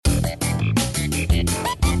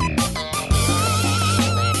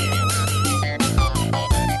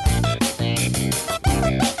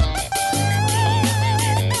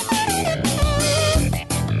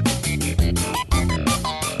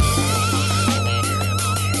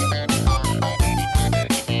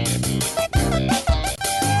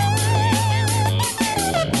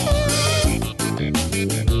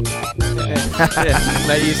Yeah,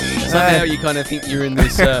 mate, somehow you kind of think you're in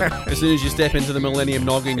this, as soon as you step into the Millennium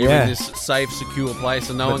Noggin, you're in this safe, secure place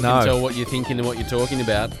and no one can tell what you're thinking and what you're talking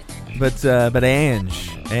about. But Ange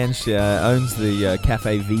owns the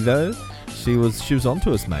Cafe Vivo. She was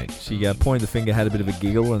onto us, mate. She pointed the finger, had a bit of a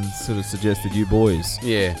giggle, and sort of suggested you boys.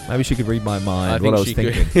 Yeah. Maybe she could read my mind, what I was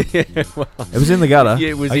thinking. Yeah, well, it was in the gutter. Yeah,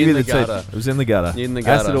 it was in the gutter. It was in the gutter. In the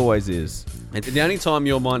gutter. As it always is. The only time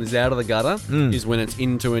your mind is out of the gutter is when it's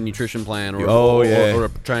into a nutrition plan or a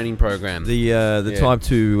training program. The type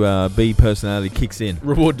 2B personality kicks in.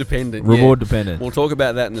 Reward dependent. Dependent. We'll talk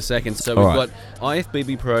about that in a second. So we've got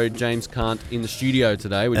IFBB Pro James Kant in the studio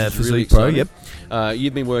today, which is really exciting. Pro, yep.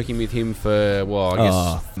 You've been working with him for,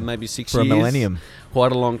 maybe 6 years. For a millennium.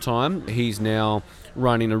 Quite a long time. He's now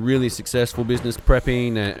running a really successful business,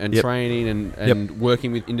 prepping and training and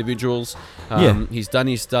working with individuals. He's done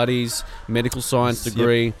his studies, medical science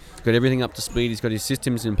degree, got everything up to speed. He's got his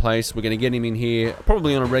systems in place. We're going to get him in here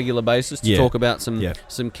probably on a regular basis to talk about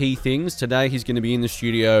some key things. Today he's going to be in the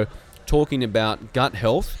studio talking about gut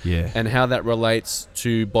health and how that relates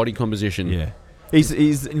to body composition. Yeah. His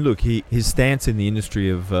stance in the industry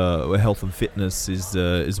of health and fitness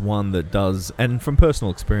is one that does, and from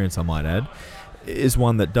personal experience I might add, is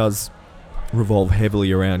one that does revolve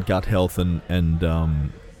heavily around gut health and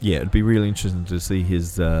it'd be really interesting to see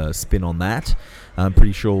his spin on that. I'm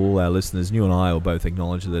pretty sure all our listeners, you and I, will both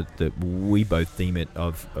acknowledge that we both deem it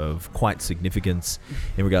of quite significance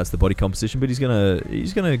in regards to the body composition. But he's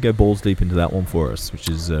gonna go balls deep into that one for us, which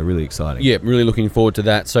is really exciting. Yeah, really looking forward to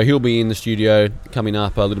that. So he'll be in the studio coming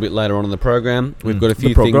up a little bit later on in the program. We've got a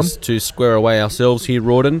few things to square away ourselves here,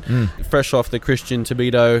 Rawdon. Fresh off the Christian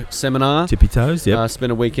Tibito seminar, tippy toes. Yep.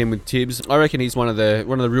 Spent a weekend with Tibbs. I reckon he's one of the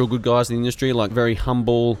real good guys in the industry. Like very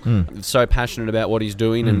humble, so passionate about what he's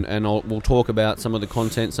doing, and we'll talk about some of the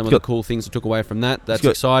content, some of the cool things I took away from that. That's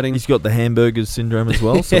exciting. He's got the hamburgers syndrome as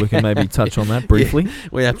well, so we can maybe touch on that briefly. Yeah,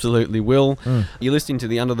 we absolutely will. You're listening to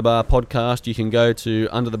the Under the Bar podcast. You can go to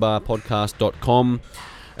underthebarpodcast.com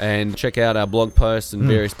and check out our blog posts and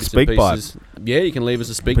various bits and pieces. Yeah, you can leave us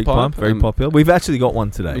a speak pipe. Very popular. We've actually got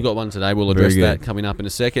one today. We've got one today. We'll address that coming up in a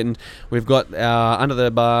second. We've got our Under the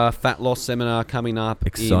Bar Fat Loss Seminar coming up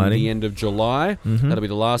in the end of July. That'll be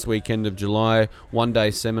the last weekend of July.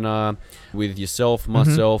 One-day seminar with yourself,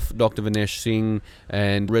 myself, Dr. Vinesh Singh,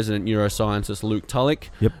 and resident neuroscientist Luke Tulloch.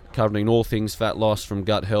 Yep. Covering all things fat loss, from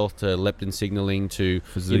gut health to leptin signaling to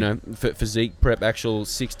physique prep, actual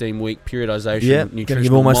 16-week periodization, nutritional gonna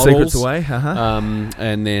give all my secrets away.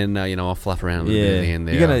 And then I'll fluff around a little bit at the end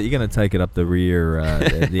there. You're gonna take it up the rear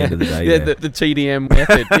at the end of the day. The TDM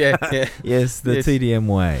method. Yeah. Yes, the TDM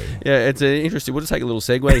way. Yeah, it's interesting. We'll just take a little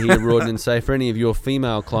segue here, Rawdon, and say for any of your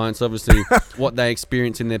female clients, obviously what they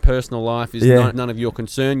experience in their personal life is none of your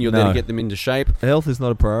concern. You're there to get them into shape. Health is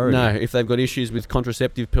not a priority. No, if they've got issues with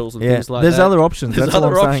contraceptive pills and things like there's that. other options. That's all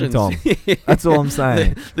I'm saying, Tom. That's all I'm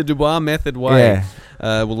saying. The Dubois method way.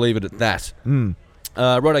 We'll leave it at that.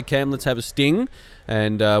 Righto, Cam, let's have a sting,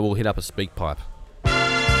 and we'll hit up a speak pipe.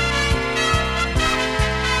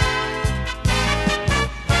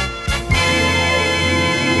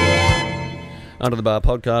 Under the Bar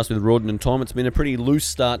podcast with Rawdon and Tom. It's been a pretty loose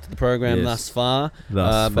start to the program thus far.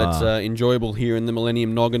 But enjoyable here in the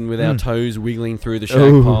Millennium Noggin with our toes wiggling through the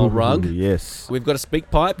shag pile rug. Yes. We've got a speak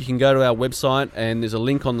pipe. You can go to our website and there's a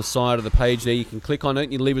link on the side of the page there. You can click on it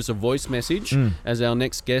and you leave us a voice message as our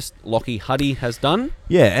next guest, Lockie Huddy, has done.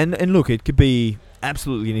 Yeah, and look, it could be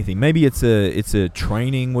absolutely anything. Maybe it's a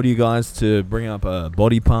training. What do you guys to bring up a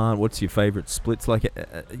body part? What's your favourite splits? Like,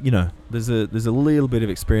 there's a little bit of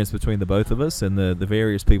experience between the both of us and the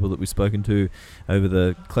various people that we've spoken to over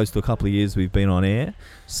the close to a couple of years we've been on air.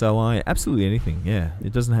 So absolutely anything. Yeah,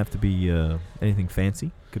 it doesn't have to be anything fancy.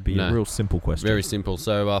 It could be a real simple question. Very simple.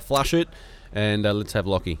 So flush it and let's have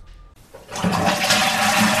Lockie.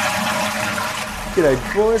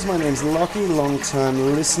 G'day boys, my name's Lockie,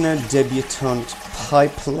 long-time listener, debutante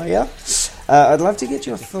pipe player. I'd love to get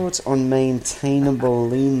your thoughts on maintainable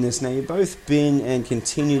leanness. Now, you've both been and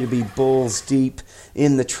continue to be balls deep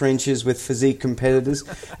in the trenches with physique competitors,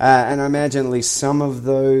 and I imagine at least some of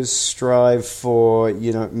those strive for,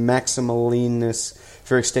 maximal leanness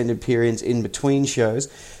for extended periods in between shows.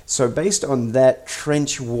 So based on that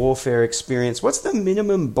trench warfare experience, what's the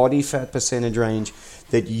minimum body fat percentage range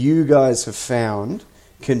that you guys have found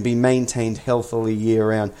can be maintained healthily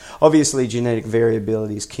year-round? Obviously, genetic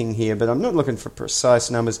variability is king here, but I'm not looking for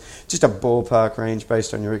precise numbers, just a ballpark range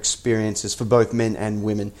based on your experiences for both men and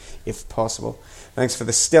women, if possible. Thanks for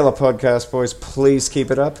the stellar podcast, boys. Please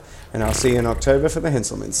keep it up, and I'll see you in October for the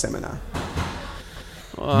Henselman Seminar.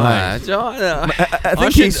 I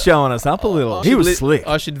think he's showing us up a little. He was slick.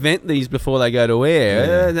 I should vent these before they go to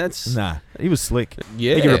air. He was slick.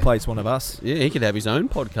 Yeah. He could replace one of us. Yeah, he could have his own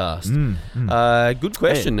podcast. Good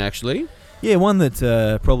question, actually. Yeah, one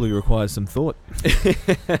that probably requires some thought.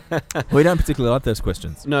 We don't particularly like those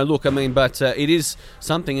questions. No, look, I mean, but it is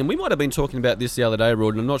something, and we might have been talking about this the other day,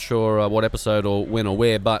 Rod, and I'm not sure what episode or when or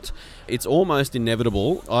where, but it's almost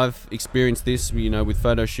inevitable. I've experienced this, with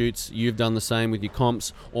photo shoots. You've done the same with your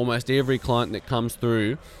comps. Almost every client that comes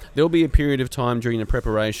through, there'll be a period of time during the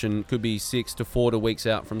preparation, could be 6 to 4 weeks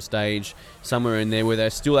out from stage, somewhere in there where they're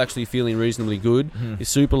still actually feeling reasonably good. You're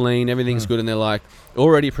super lean, everything's good, and they're like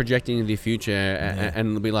already projecting into the future,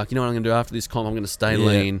 and they'll be like, you know what I'm going to do after this comp? I'm going to stay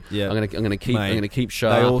lean. I'm going to keep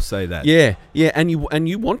sharp. They all say that. Yeah, and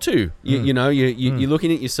you want to. You're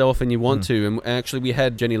looking at yourself and you want to. And actually, we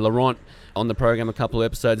had Jenny Laurent on the program a couple of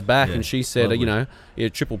episodes back, and she said,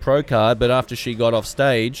 triple pro card, but after she got off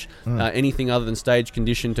stage, anything other than stage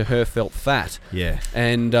condition to her felt fat. Yeah.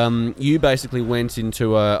 And you basically went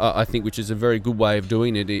into I think, which is a very good way of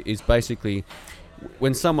doing it, is basically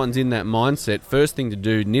when someone's in that mindset, first thing to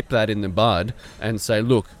do, nip that in the bud and say,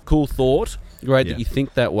 look, cool thought. Great that you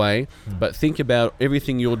think that way, but think about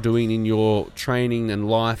everything you're doing in your training and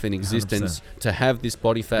life and existence 100%. To have this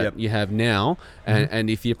body fat you have now,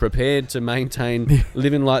 and if you're prepared to maintain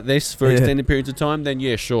living like this for extended periods of time, then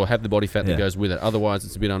sure, have the body fat that goes with it. Otherwise,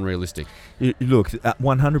 it's a bit unrealistic. Look,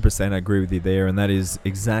 100% I agree with you there, and that is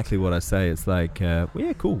exactly what I say. It's like,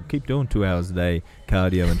 cool, keep doing 2 hours a day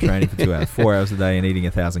cardio and training for 2 hours, 4 hours a day and eating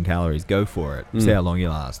 1,000 calories. Go for it. See how long you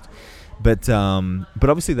last. But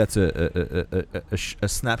obviously that's a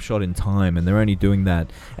snapshot in time, and they're only doing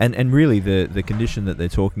that. And really the condition that they're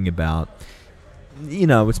talking about,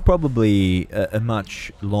 it's probably a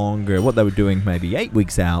much longer. What they were doing maybe 8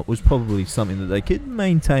 weeks out was probably something that they could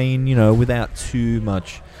maintain, without too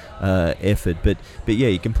much effort. But yeah,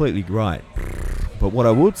 you're completely right. But what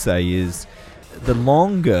I would say is, the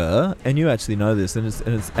longer, and you actually know this, and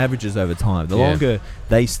it's averages over time, the longer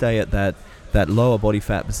they stay at that lower body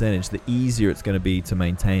fat percentage, the easier it's going to be to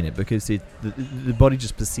maintain it, because the body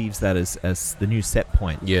just perceives that as the new set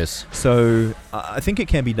point. Yes. So I think it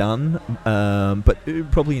can be done, but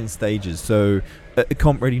probably in stages. So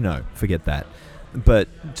comp ready, no, forget that. But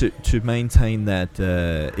to maintain that,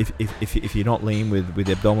 if you're not lean with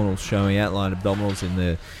abdominals showing, outline abdominals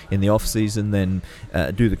in the off season, then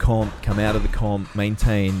do the comp, come out of the comp,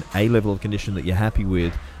 maintain a level of condition that you're happy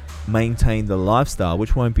with. Maintain the lifestyle,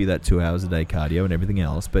 which won't be that 2 hours a day cardio and everything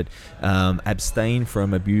else, but abstain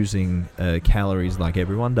from abusing calories like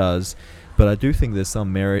everyone does. But I do think there's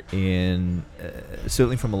some merit in,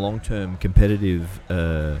 certainly from a long-term competitive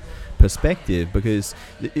perspective, because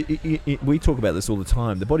we talk about this all the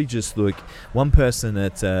time. The body just, look, one person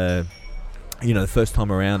at the first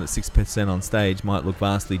time around at 6% on stage might look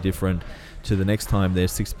vastly different to the next time they're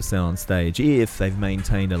 6% on stage, if they've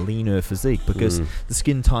maintained a leaner physique, because the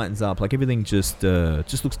skin tightens up, like everything just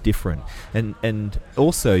looks different. And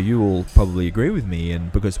also, you will probably agree with me,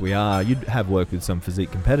 and because you have worked with some physique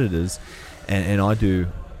competitors, and I do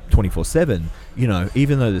 24/7,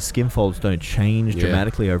 even though the skin folds don't change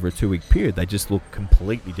dramatically over a 2-week period, they just look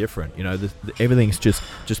completely different. Everything's just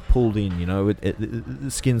pulled in,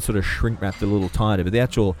 the skin sort of shrink wrapped a little tighter, but the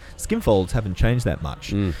actual skin folds haven't changed that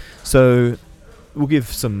much. So we'll give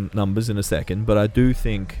some numbers in a second, but I do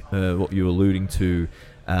think what you're alluding to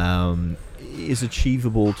is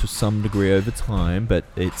achievable to some degree over time, but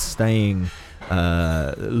it's staying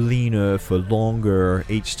leaner for longer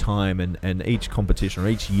each time, and each competition or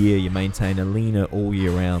each year you maintain a leaner all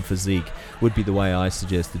year round physique would be the way I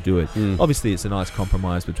suggest to do it. Obviously it's a nice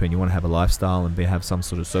compromise between, you want to have a lifestyle and have some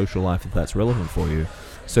sort of social life if that's relevant for you.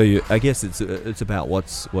 So I guess it's about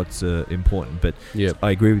what's important. But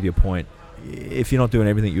I agree with your point. If you're not doing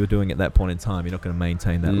everything you were doing at that point in time, you're not going to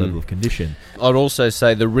maintain that level of condition. I'd also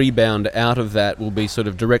say the rebound out of that will be sort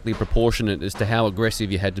of directly proportionate as to how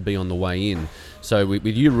aggressive you had to be on the way in. So with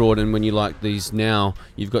you, Rawdon, when you like these now,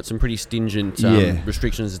 you've got some pretty stringent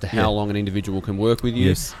restrictions as to how long an individual can work with you.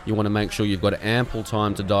 Yes. You want to make sure you've got ample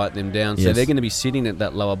time to diet them down. So they're going to be sitting at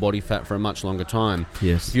that lower body fat for a much longer time.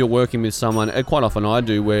 Yes. If you're working with someone, quite often I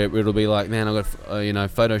do, where it'll be like, man, I've got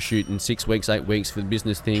photo shoot in 6 weeks, 8 weeks for the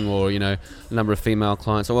business thing, or a number of female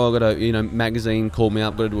clients. I've got a magazine called me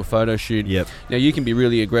up, got to do a photo shoot. Yep. Now you can be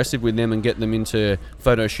really aggressive with them and get them into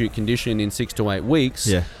photo shoot condition in 6 to 8 weeks.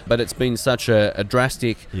 Yeah. But it's been such a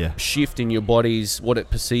drastic shift in your body's what it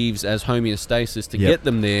perceives as homeostasis to get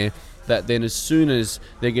them there, that then as soon as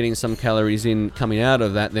they're getting some calories in coming out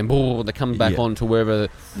of that, then they come back on to wherever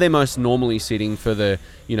they're most normally sitting for the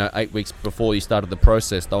 8 weeks before you started the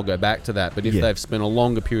process. They'll go back to that. But if they've spent a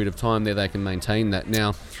longer period of time there, they can maintain that.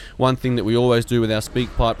 Now, one thing that we always do with our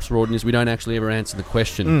speak pipes, Rawdon, is we don't actually ever answer the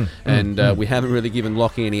question, we haven't really given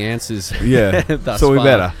Lockie any answers. Yeah, so we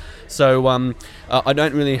better. So I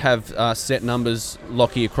don't really have set numbers,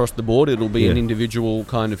 Lockie, across the board. It'll be an individual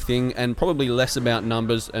kind of thing, and probably less about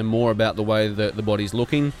numbers and more about the way that the body's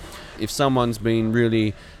looking. If someone's been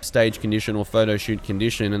really stage condition or photo shoot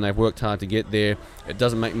condition and they've worked hard to get there, it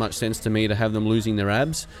doesn't make much sense to me to have them losing their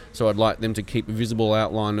abs. So I'd like them to keep a visible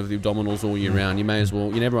outline of the abdominals all year round. You may as well,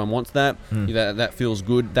 everyone wants that. That feels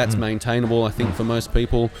good. That's maintainable, I think, for most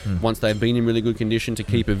people, once they've been in really good condition, to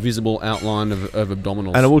keep a visible outline of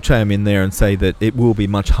abdominals. And I will chime in there and say that it will be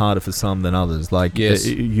much harder for some than others. Like,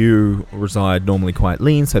 you reside normally quite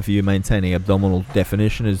lean, so for you, maintaining abdominal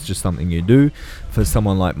definition is just something you do. For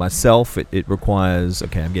someone like myself, it requires,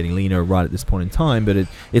 I'm getting leaner right at this point in time, but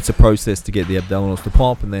it's a process to get the abdominals to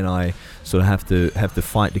pop, and then I sort of have to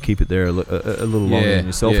fight to keep it there a little longer than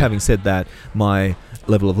yourself. Having said that, my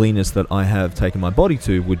level of leanness that I have taken my body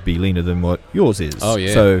to would be leaner than what yours is. Oh,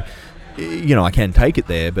 yeah. So, I can take it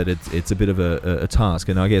there, but it's a bit of a task,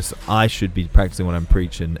 and I guess I should be practicing what I'm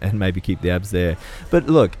preaching and maybe keep the abs there. But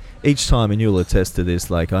look, each time, and you'll attest to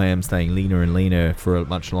this, like, I am staying leaner and leaner for a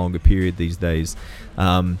much longer period these days.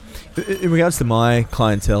 In regards to my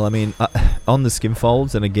clientele, I mean, on the skin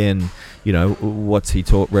folds, and again, what's Lockie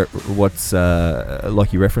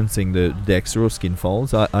referencing, the DEXA or skin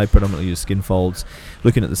folds? I predominantly use skin folds,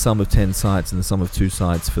 looking at the sum of 10 sites and the sum of 2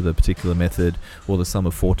 sites for the particular method, or the sum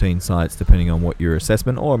of 14 sites depending on what your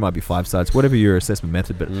assessment, or it might be 5 sites, whatever your assessment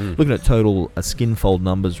method, but looking at total skin fold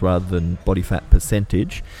numbers rather than body fat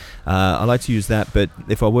percentage. I like to use that, but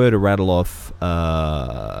if I were to rattle off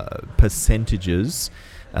percentages,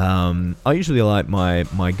 I usually like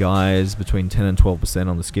my guys between 10 and 12%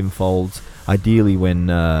 on the skin folds. Ideally, when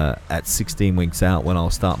at 16 weeks out, when I'll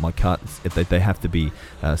start my cuts, if they have to be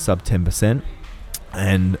sub 10%.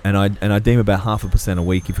 And I deem about 0.5% a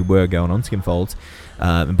week if we were going on skin folds,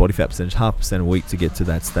 and body fat percentage 0.5% a week to get to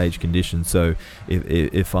that stage condition. So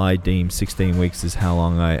if I deem 16 weeks is how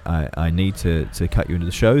long I need to cut you into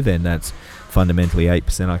the show, then that's fundamentally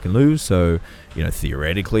 8% I can lose. So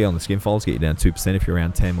theoretically on the skin folds, get you down 2% if you're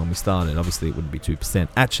around 10 when we started. Obviously it wouldn't be 2%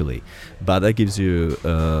 actually, but that gives you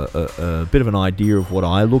a bit of an idea of what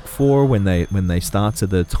I look for when they start. To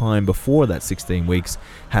the time before that 16 weeks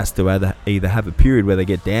has to either have a period where they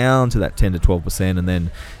get down to that 10 to 12%, and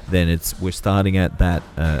then we're starting at that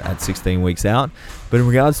at 16 weeks out. But in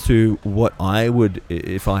regards to what I would,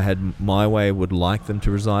 if I had my way, would like them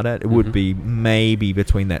to reside at, it would be maybe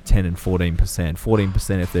between that 10 and 14%.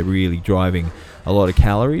 14% if they're really driving a lot of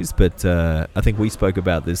calories. But I think we spoke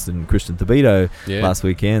about this in Christian Tobito last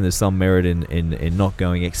weekend. There's some merit in not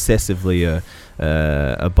going excessively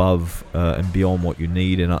above and beyond what you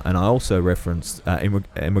need. And I also referenced,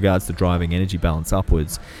 in regards to driving energy balance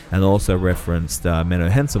upwards, and also referenced Menno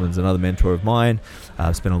Henselman's another mentor of mine.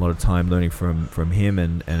 I've spent a lot of time learning from him,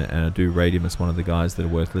 and I do rate him as one of the guys that are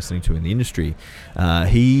worth listening to in the industry.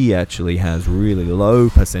 He actually has really low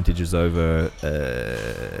percentages over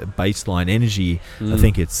baseline energy. I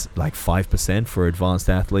think it's like 5% for advanced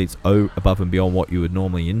athletes, above and beyond what you would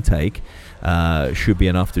normally intake. Should be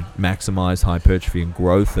enough to maximize hypertrophy and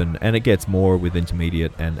growth, and it gets more with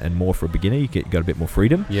intermediate and more for a beginner. You got a bit more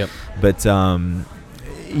freedom. Yep. But so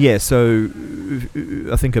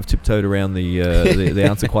I think I've tiptoed around the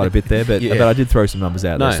answer quite a bit there, but I did throw some numbers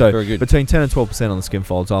out there. So very good. Between 10 and 12% on the skin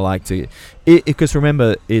folds, I like to, because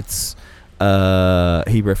remember, it's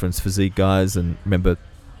he referenced physique guys, and remember,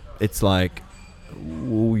 it's like,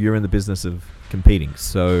 well, you're in the business of competing,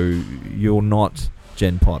 so you're not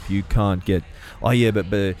Gen Pop. You can't get, but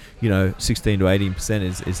 16 to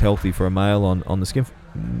 18% is healthy for a male on the skin.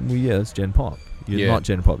 Well, it's Gen Pop. You're not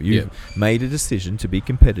Gen Pop. You've made a decision to be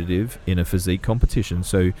competitive in a physique competition,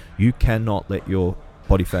 so you cannot let your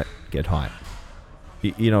body fat get high.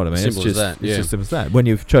 You know what I mean? Simple as that. It's just simple as that. When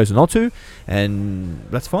you've chosen not to, and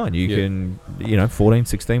that's fine. You can, 14,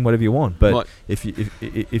 16, whatever you want. But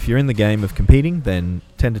if you're in the game of competing, then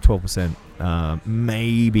 10 to 12%,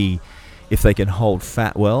 maybe. If they can hold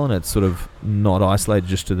fat well and it's sort of not isolated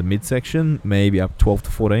just to the midsection, maybe up 12 to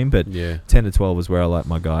 14, but 10 to 12 is where I like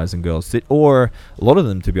my guys and girls sit. Or a lot of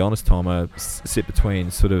them, to be honest, Tom, sit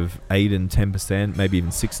between sort of 8 and 10%, maybe even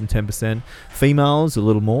 6 and 10%. Females, a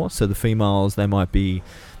little more. So the females, they might be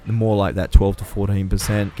more like that 12 to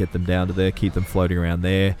 14%, get them down to there, keep them floating around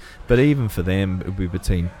there. But even for them, it would be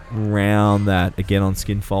between around that, again on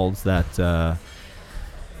skin folds, that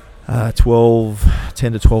 10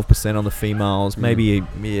 to 12% on the females. Maybe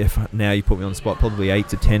if now you put me on the spot, probably 8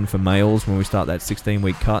 to 10 for males when we start that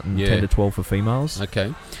 16-week cut, and 10 to 12 for females.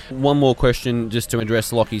 Okay. One more question just to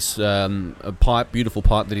address Lockie's beautiful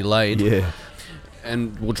pipe that he laid. Yeah.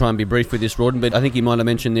 And we'll try and be brief with this, Rawdon, but I think you might have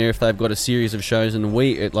mentioned there if they've got a series of shows in a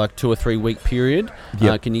week, at like 2 or 3 week period.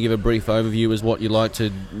 Yep. Can you give a brief overview as what you like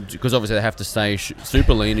to, because obviously they have to stay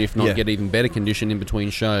super lean, if not get even better condition in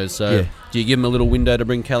between shows. So do you give them a little window to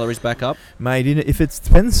bring calories back up? Mate, if it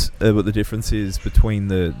depends what the difference is between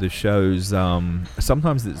the shows.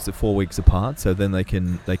 Sometimes it's 4 weeks apart, so then they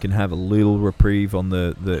can have a little reprieve on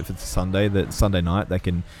the if it's a Sunday night, they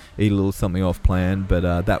can eat a little something off plan,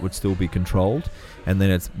 but that would still be controlled. And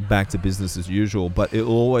then it's back to business as usual. But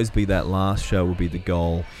it'll always be that last show will be the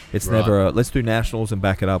goal. It's never let's do nationals and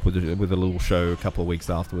back it up with a little show a couple of weeks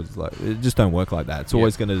afterwards. Like, it just don't work like that. It's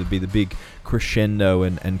always going to be the big crescendo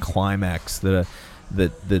and climax that's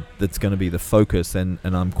going to be the focus. And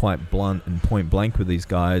I'm quite blunt and point blank with these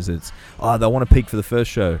guys. It's they want to peak for the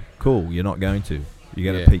first show. Cool, you're not going to.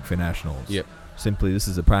 You're going to peak for nationals. Yep. Simply, this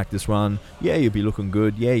is a practice run. Yeah, you'll be looking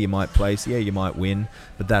good. Yeah, you might place. Yeah, you might win.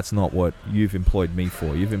 But that's not what you've employed me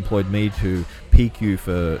for. You've employed me to peak you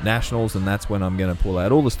for nationals, and that's when I'm going to pull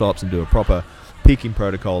out all the stops and do a proper peaking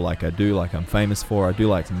protocol like I'm famous for. I do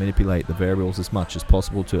like to manipulate the variables as much as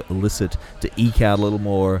possible to elicit, to eke out a little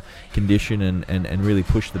more condition and really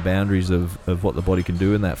push the boundaries of what the body can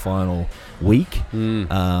do in that final week.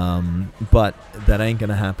 But that ain't going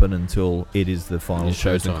to happen until it is the final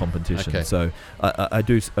chosen competition. Okay. So I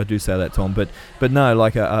do say that, Tom. But no,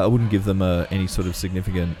 like I wouldn't give them any sort of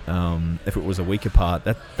significant. If it was a week apart,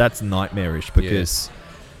 that's nightmarish because. Yeah.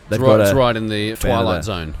 It's right in the twilight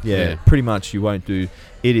zone. Yeah, pretty much you won't do...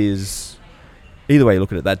 It is... Either way you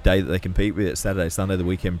look at it, that day that they compete with, Saturday, Sunday, the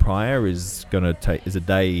weekend prior, is a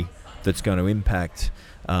day that's going to impact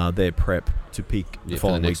their prep to peak the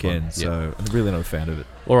following weekend. So I'm really not a fan of it.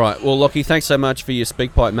 All right. Well, Lockie, thanks so much for your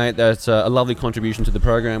speak pipe, mate. That's a lovely contribution to the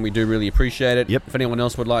program. We do really appreciate it. Yep. If anyone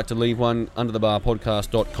else would like to leave one,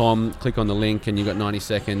 underthebarpodcast.com, click on the link and you've got 90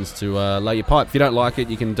 seconds to lay your pipe. If you don't like it,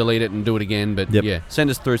 you can delete it and do it again. But send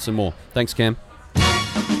us through some more. Thanks, Cam.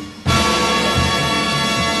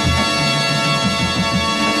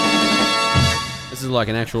 This is like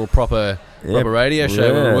an actual proper radio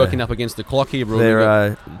show. We're working up against the clock here.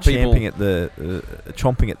 They're chomping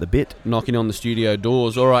at the bit, knocking on the studio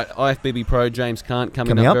doors. All right, IFBB Pro James Cant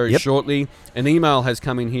coming up very shortly. An email has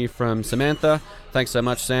come in here from Samantha. Thanks so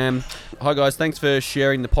much, Sam. Hi guys, thanks for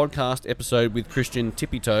sharing the podcast episode with Christian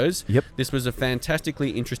Tippy Toes. Yep. This was a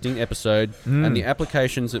fantastically interesting episode, and the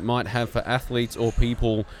applications it might have for athletes or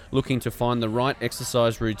people looking to find the right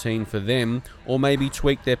exercise routine for them, or maybe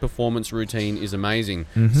tweak their performance routine, is amazing.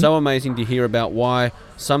 So amazing to hear about why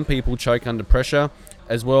some people choke under pressure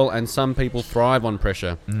as well, and some people thrive on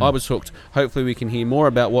pressure. I was hooked. Hopefully we can hear more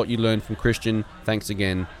about what you learned from Christian. Thanks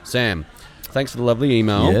again, Sam. Thanks for the lovely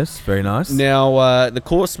email. Yes, very nice. Now, the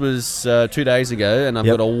course was 2 days ago, and I've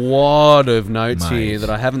got a lot of notes here that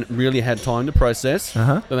I haven't really had time to process.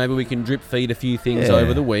 But maybe we can drip feed a few things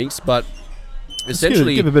over the weeks. But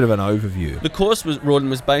essentially, give a bit of an overview. The course Rawdon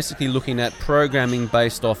was basically looking at programming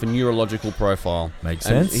based off a neurological profile. Makes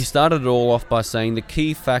sense. He started it all off by saying the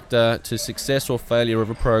key factor to success or failure of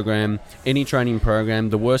a program, any training program,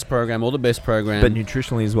 the worst program or the best program. But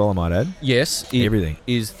nutritionally as well, I might add. Yes. Everything.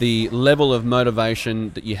 Is the level of motivation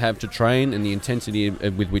that you have to train and the intensity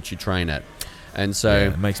with which you train at. And so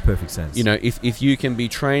it makes perfect sense. You know, if you can be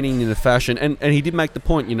training in a fashion, and he did make the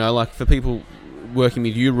point, you know, like for people working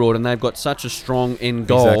with you, Rod, and they've got such a strong end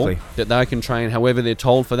goal that they can train however they're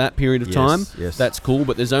told for that period of time. Yes. That's cool,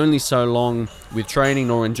 but there's only so long with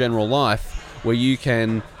training or in general life where you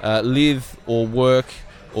can live or work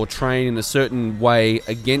or train in a certain way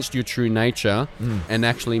against your true nature and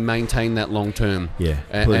actually maintain that long term. Yeah,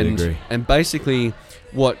 completely agree. And basically,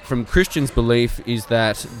 what from Christian's belief is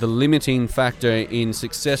that the limiting factor in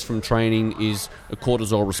success from training is a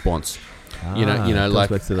cortisol response. You know, like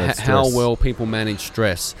how well people manage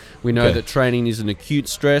stress. We know that training is an acute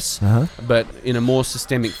stress, but in a more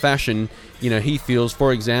systemic fashion, you know, he feels,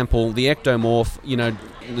 for example, the ectomorph, you know,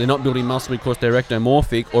 they're not building muscle because they're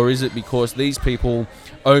ectomorphic, or is it because these people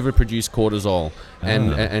overproduce cortisol?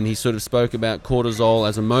 And he sort of spoke about cortisol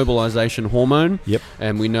as a mobilization hormone. Yep.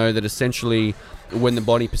 And we know that essentially when the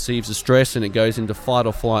body perceives a stress and it goes into fight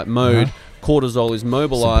or flight mode, cortisol is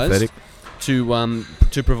mobilized.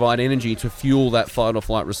 to provide energy to fuel that fight or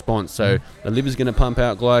flight response. So the liver's going to pump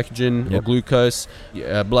out glycogen or glucose.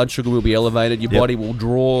 Blood sugar will be elevated. Your body will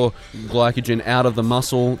draw glycogen out of the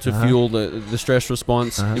muscle to fuel the stress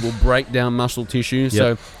response. It will break down muscle tissue.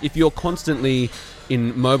 So if you're constantly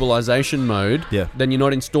in mobilization mode, then you're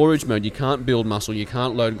not in storage mode. You can't build muscle. You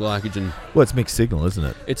can't load glycogen. Well, it's mixed signal, isn't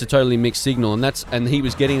it? It's a totally mixed signal, and he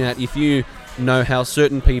was getting at, if you know how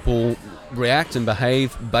certain people react and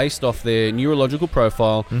behave based off their neurological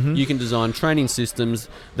profile, you can design training systems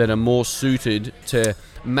that are more suited to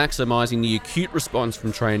maximizing the acute response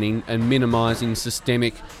from training and minimizing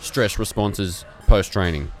systemic stress responses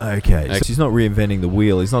post-training. Okay. So he's not reinventing the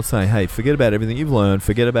wheel. He's not saying, hey, forget about everything you've learned,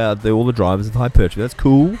 forget about all the drivers of hypertrophy. That's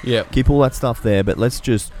cool. Keep all that stuff there, but let's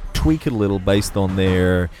just tweak it a little based on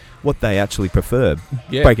what they actually prefer.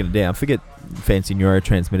 Breaking it down. Forget fancy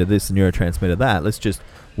neurotransmitter this and neurotransmitter that. Let's just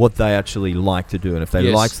what they actually like to do. And if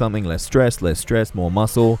they like something, less stress, more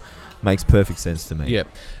muscle. Makes perfect sense to me.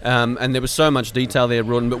 And there was so much detail there,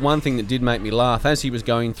 Rawdon, but one thing that did make me laugh as he was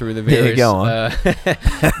going through the various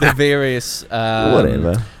the various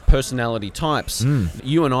whatever personality types,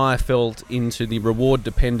 you and I felt into the reward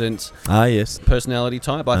dependent personality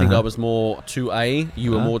type. I think I was more 2A,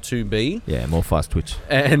 you were more 2B. Yeah, more fast twitch.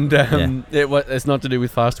 And it's not to do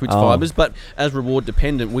with fast twitch fibers, but as reward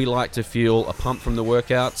dependent, we like to feel a pump from the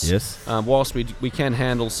workouts. Whilst we can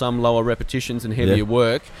handle some lower repetitions and heavier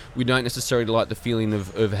work, we don't necessarily like the feeling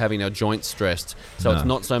of having our joints stressed. So it's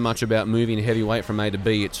not so much about moving a heavy weight from A to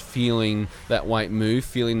B, it's feeling that weight move,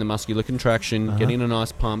 feeling the muscular contraction, getting a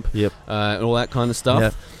nice pump, and all that kind of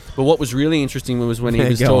stuff. But what was really interesting was when he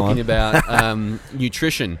was talking about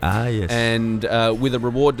nutrition. And with a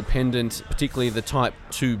reward dependent, particularly the type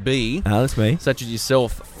 2B, that's me, such as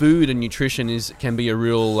yourself, food and nutrition can be a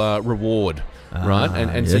real reward. Right,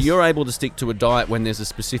 and so you're able to stick to a diet when there's a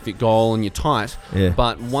specific goal and you're tight.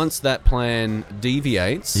 But once that plan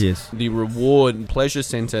deviates, the reward and pleasure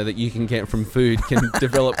center that you can get from food can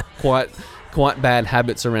develop quite bad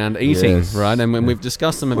habits around eating, right? And when we've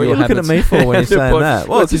discussed some of your habits... What are you looking at me for when you're saying that?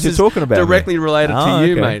 Well, because you're talking about directly related to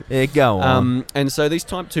you, mate. Yeah, go on. And so these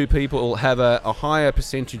type 2 people have a higher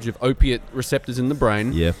percentage of opiate receptors in the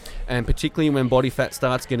brain. And particularly when body fat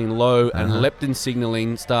starts getting low and leptin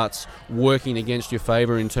signaling starts working against your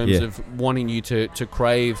favor in terms of wanting you to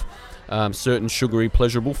crave certain sugary,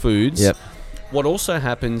 pleasurable foods. What also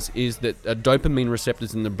happens is that dopamine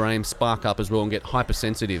receptors in the brain spark up as well and get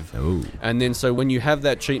hypersensitive. And then so when you have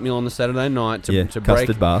that cheat meal on the Saturday night to break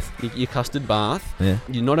custard bath. Your custard bath,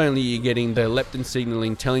 you not only are you getting the leptin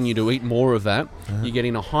signaling telling you to eat more of that, you're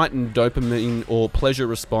getting a heightened dopamine or pleasure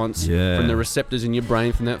response from the receptors in your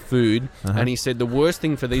brain from that food. And he said the worst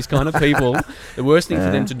thing for these kind of people, the worst thing for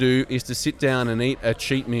them to do is to sit down and eat a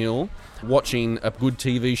cheat meal, watching a good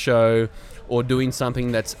TV show, or doing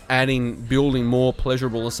something that's building more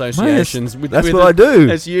pleasurable associations. That's what I do.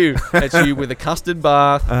 That's you with a custard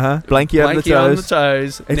bath, blankie on the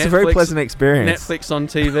toes. It's Netflix, a very pleasant experience. Netflix on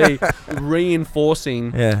TV,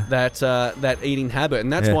 reinforcing that eating habit,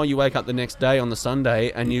 and that's why you wake up the next day on the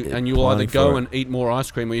Sunday and you'll either go and eat more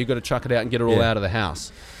ice cream or you've got to chuck it out and get it all out of the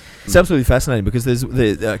house. It's absolutely fascinating because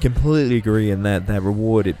I completely agree in that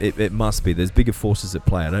reward, it must be. There's bigger forces at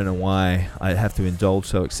play. I don't know why I have to indulge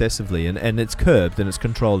so excessively. And it's curbed and it's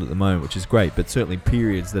controlled at the moment, which is great. But certainly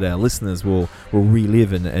periods that our listeners will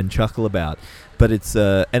relive and chuckle about. But it's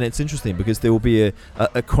interesting because there will be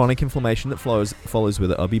a chronic inflammation that follows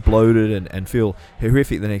with it. I'll be bloated and feel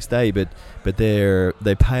horrific the next day, but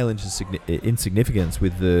they pale into insignificance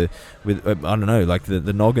with I don't know, like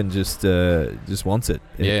the noggin just wants it.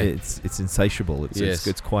 It's insatiable.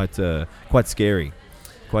 It's quite scary.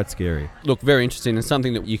 Quite scary. Look, very interesting, and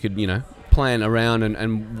something that you could plan around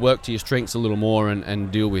and work to your strengths a little more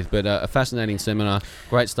and deal with. But a fascinating seminar,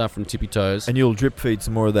 great stuff from Tippy Toes. And you'll drip feed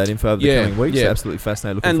some more of that info over the coming weeks. Absolutely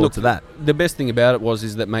fascinating. Looking forward to that. The best thing about it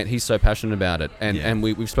is that, mate, he's so passionate about it. And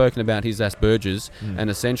we've spoken about his Asperger's and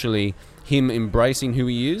essentially him embracing who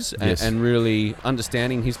he is and really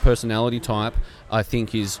understanding his personality type, I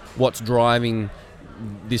think, is what's driving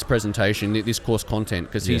this presentation, this course content,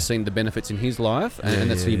 because he's seen the benefits in his life, and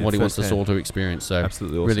that's what he wants us all to experience. So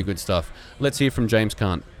absolutely awesome. Really good stuff. Let's hear from James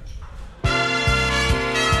Cant.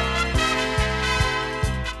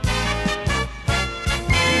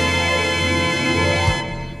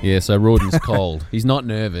 Yeah, so Rawdon's cold. He's not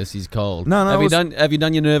nervous. He's cold. No. Have you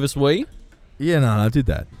done your nervous wee? Yeah, no, I did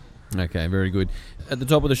that. Okay, very good. At the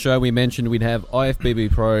top of the show, we mentioned we'd have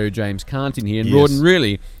IFBB Pro James Cant in here. And Rawdon,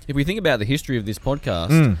 really, if we think about the history of this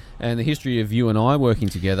podcast and the history of you and I working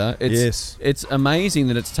together, it's amazing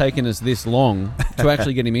that it's taken us this long to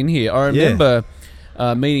actually get him in here. I remember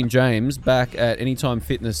meeting James back at Anytime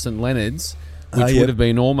Fitness St Leonard's, which would have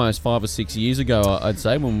been almost 5 or 6 years ago, I'd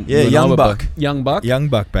say. When Young Buck. Young Buck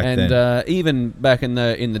back then. And even back in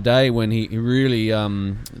the day when he really,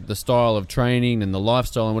 the style of training and the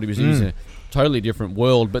lifestyle and what he was using, totally different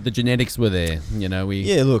world, but the genetics were there.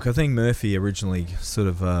 Look, I think Murphy originally sort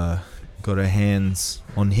of got her hands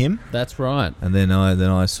on him. That's right. And then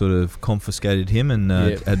I sort of confiscated him and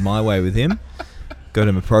had my way with him. Got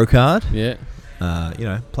him a pro card. Yeah.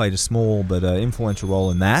 Played a small but influential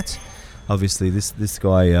role in that. Obviously, this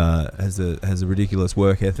guy has a ridiculous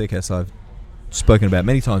work ethic, as I've spoken about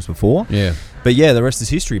many times before. Yeah. But yeah, the rest is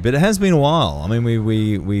history. But it has been a while. I mean,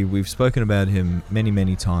 we've spoken about him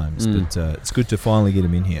many times. But it's good to finally get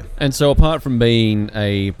him in here. And so, apart from being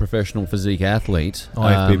a professional physique athlete,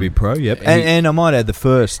 IFBB Pro, yep, and I might add the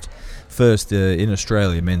first in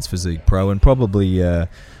Australia men's physique pro, and probably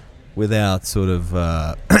without sort of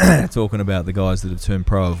talking about the guys that have turned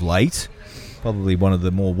pro of late. Probably one of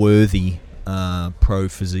the more worthy pro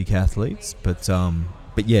physique athletes, but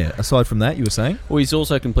yeah. Aside from that, you were saying? Well, he's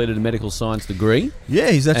also completed a medical science degree.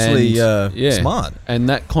 Yeah, he's actually smart. And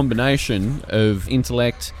that combination of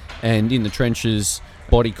intellect and in the trenches,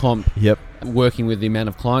 body comp. Yep. Working with the amount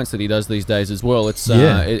of clients that he does these days as well, it's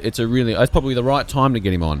probably the right time to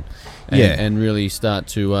get him on, and really start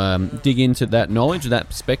to dig into that knowledge, that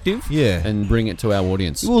perspective, and bring it to our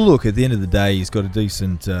audience. Well, look, at the end of the day, he's got a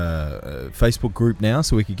decent Facebook group now,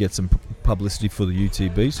 so we could get some publicity for the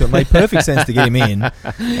UTB. So it made perfect sense to get him in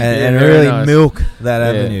and really milk that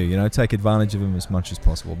avenue. Take advantage of him as much as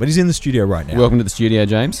possible. But he's in the studio right now. Welcome to the studio,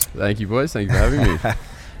 James. Thank you, boys. Thank you for having me.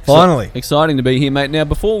 Finally. So, exciting to be here, mate. Now,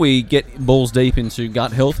 before we get balls deep into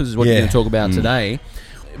gut health, this is what you're going to talk about today.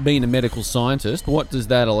 Being a medical scientist, what does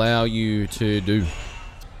that allow you to do?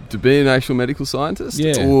 To be an actual medical scientist?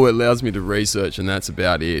 Yeah. Oh, it allows me to research, and that's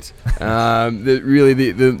about it.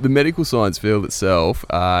 The medical science field itself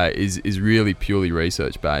is really purely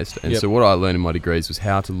research-based. And so what I learned in my degrees was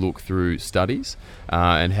how to look through studies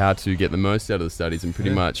and how to get the most out of the studies. And pretty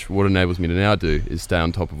much what enables me to now do is stay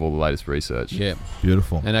on top of all the latest research. Yeah.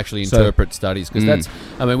 Beautiful. And actually interpret studies. Because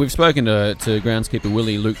we've spoken to groundskeeper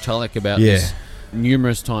Luke Tulloch about this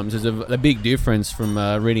numerous times. There's a big difference from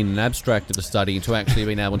reading an abstract of a study to actually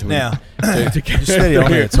being able to... Now, just steady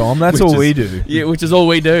on here, Tom. That's all we do. Yeah, which is all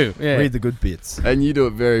we do. Yeah. Read the good bits. And you do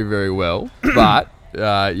it very, very well. But...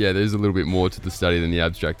 there's a little bit more to the study than the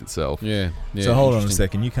abstract itself. Yeah. So hold on a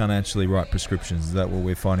second. You can't actually write prescriptions. Is that what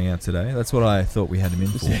we're finding out today? That's what I thought we had him in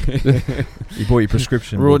for. You bought your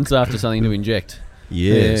prescrition. Rawdon's after something to inject.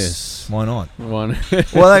 Yes. Why not? Well,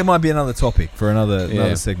 that might be another topic for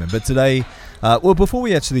another segment. But today, before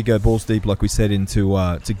we actually go balls deep, like we said, into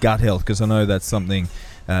to gut health, because I know that's something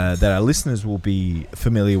that our listeners will be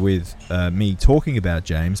familiar with me talking about,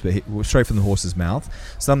 James, but straight from the horse's mouth.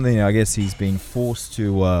 Something I guess he's being forced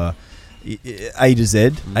to A to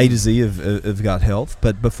Z of gut health.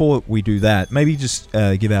 But before we do that, maybe just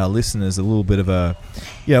give our listeners a little bit of a,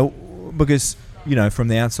 because from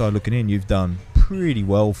the outside looking in, you've done pretty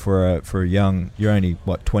well for a young. You're only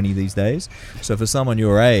 20 these days. So for someone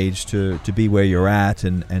your age to be where you're at,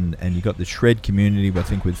 and you got the Shred community, I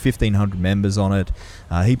think with 1,500 members on it,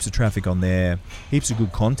 heaps of traffic on there, heaps of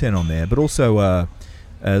good content on there, but also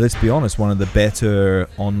let's be honest, one of the better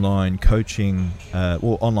online coaching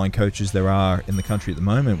online coaches there are in the country at the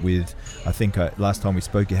moment. With I think last time we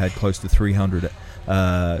spoke, you had close to 300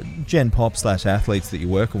 Gen Pop / athletes that you're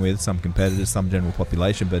working with, some competitors, some general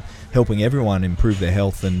population, but helping everyone improve their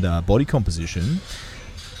health and body composition.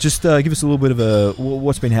 Just give us a little bit of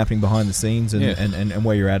what's been happening behind the scenes and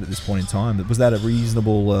where you're at this point in time. Was that a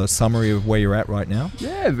reasonable summary of where you're at right now?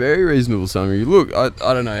 Yeah, very reasonable summary. Look, I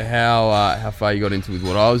don't know how far you got into with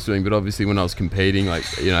what I was doing, but obviously when I was competing,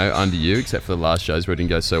 under you, except for the last shows where it didn't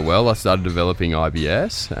go so well, I started developing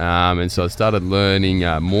IBS, and so I started learning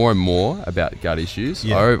more and more about gut issues.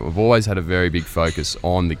 Yeah. I've always had a very big focus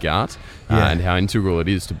on the gut. And how integral it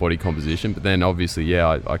is to body composition. But then obviously,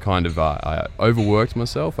 I kind of I overworked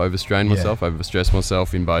myself, overstrained myself, overstressed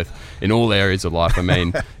myself in all areas of life. I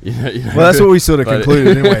mean, well, that's what we sort of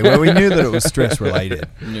concluded anyway. Well, we knew that it was stress related.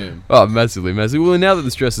 Yeah. Oh, massively. Well, now that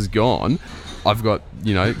the stress is gone, I've got,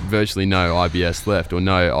 virtually no IBS left, or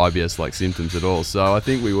no IBS-like symptoms at all. So I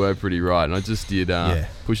think we were pretty right. And I just did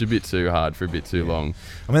push a bit too hard for a bit too long.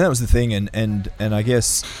 I mean, that was the thing. And I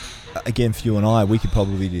guess, again, for you and I, we could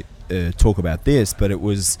probably talk about this, but it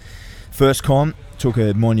was first con, took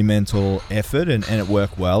a monumental effort, and it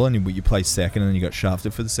worked well, and you placed second, and then you got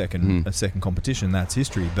shafted for the second competition. That's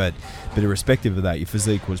history. But irrespective of that, your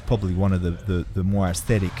physique was probably one of the more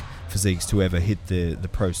aesthetic physiques to ever hit the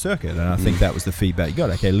pro circuit, and I think that was the feedback you got.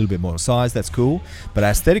 Okay, a little bit more size, that's cool, but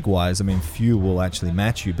aesthetic wise, I mean, few will actually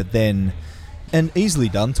match you. But then, and easily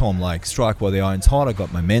done, Tom, like strike while the iron's hot. I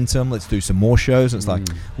got momentum, let's do some more shows. And it's like,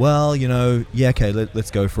 well, okay, let's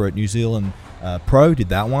go for it. New Zealand Pro did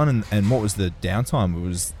that one, and what was the downtime? It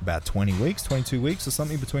was about 22 weeks or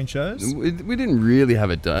something between shows. We didn't really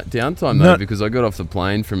have a downtime though, because I got off the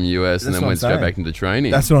plane from US and then went straight back into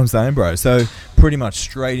training. That's what I'm saying, bro. So pretty much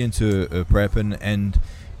straight into prep, and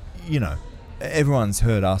everyone's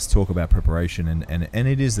heard us talk about preparation, and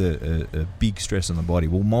it is a big stress on the body.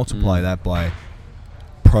 We'll multiply that by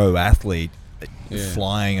pro athlete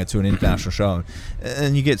flying to an international show,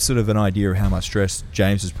 and you get sort of an idea of how much stress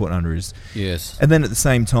James is putting under his. Yes. And then at the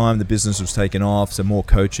same time, the business was taken off, so more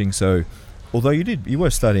coaching. So although you were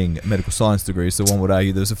studying a medical science degree, so one would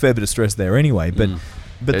argue there was a fair bit of stress there anyway.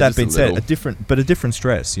 But that being said, a different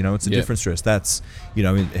stress. It's a different stress. That's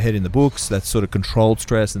head in the books. That's sort of controlled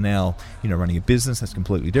stress, and now running a business, that's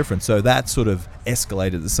completely different. So that sort of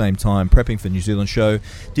escalated at the same time. Prepping for New Zealand show,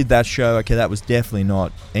 did that show. Okay, that was definitely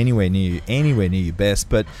not anywhere near your best,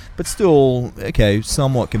 but still okay,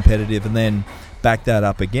 somewhat competitive. And then back that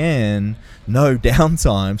up again. No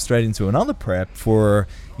downtime, straight into another prep for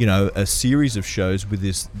a series of shows with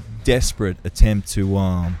this desperate attempt to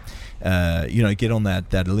get on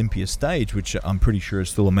that Olympia stage, which I'm pretty sure is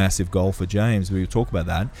still a massive goal for James. We will talk about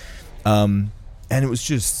that. And it was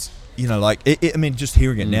just, just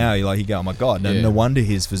hearing it now, you go, oh my God, no wonder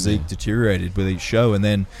his physique deteriorated with each show. And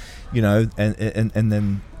then, and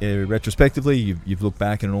then retrospectively, you've looked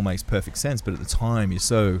back and it all makes perfect sense. But at the time, you're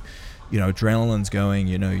so... adrenaline's going.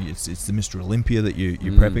 It's the Mr. Olympia that you're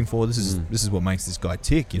prepping for. This is what makes this guy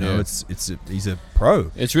tick. He's a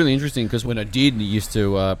pro. It's really interesting because when I used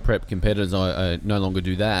to prep competitors, I no longer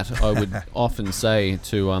do that. I would often say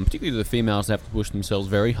to, particularly the females that have to push themselves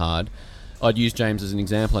very hard, I'd use James as an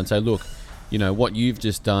example and say, look, what you've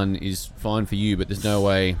just done is fine for you, but there's no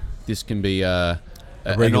way this can be an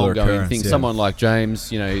ongoing thing. Someone like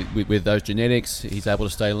James, with those genetics, he's able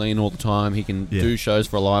to stay lean all the time. He can do shows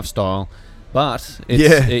for a lifestyle, but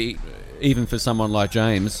even for someone like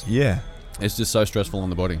James, it's just so stressful on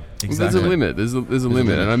the body. Exactly. Well, there's a limit. There's a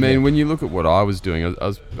limit, and I mean, when you look at what I was doing, I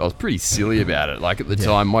was pretty silly about it. Like at the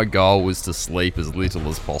time, my goal was to sleep as little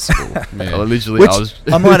as possible.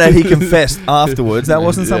 I might add, he confessed afterwards. That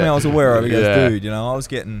wasn't something I was aware of. He goes, dude, I was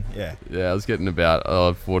getting I was getting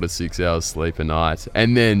about 4 to 6 hours sleep a night,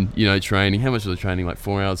 and then training. How much was I training? Like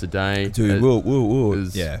 4 hours a day. Dude,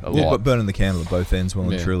 a lot. Burning the candle at both ends, well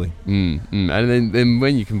and truly. And then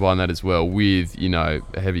when you combine that as well with a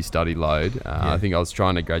heavy study load. I think I was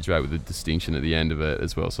trying to graduate with a distinction at the end of it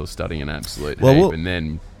as well, so I was studying an absolute heap, and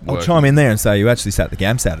then I'll chime in there and say you actually sat the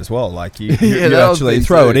GAMSAT as well. Like you actually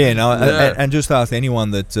throw it in, and just ask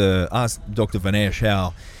anyone that ask Dr. Vinesh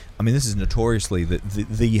how. I mean, this is notoriously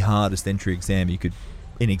the hardest entry exam you could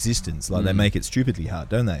in existence. Like they make it stupidly hard,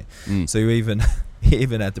 don't they? So you even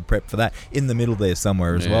had to prep for that in the middle there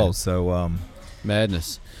somewhere as well. So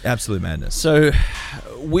madness. Absolute madness. So,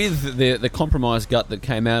 with the compromised gut that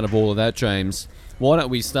came out of all of that, James, why don't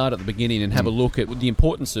we start at the beginning and have a look at the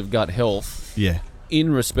importance of gut health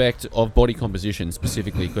in respect of body composition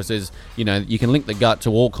specifically? Because there's, you can link the gut to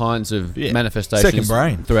all kinds of manifestations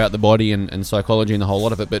throughout the body and psychology and the whole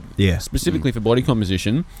lot of it, but specifically for body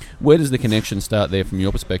composition, where does the connection start there from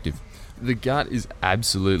your perspective? The gut is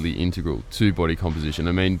absolutely integral to body composition.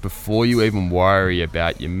 I mean, before you even worry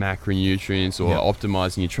about your macronutrients or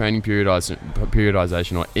optimizing your training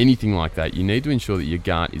periodization or anything like that, you need to ensure that your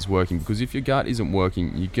gut is working, because if your gut isn't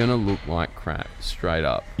working, you're going to look like crap, straight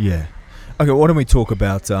up. Yeah. Okay, why don't we talk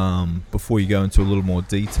about, before you go into a little more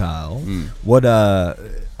detail, are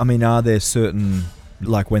there certain,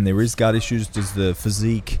 like when there is gut issues, does the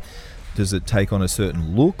physique... Does it take on a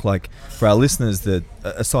certain look? Like for our listeners, that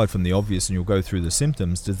aside from the obvious, and you'll go through the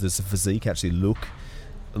symptoms, does the physique actually look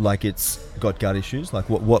like it's got gut issues? Like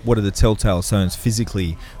what are the telltale signs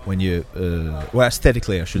physically when you,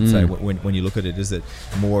 aesthetically, I should say, when you look at it? Is it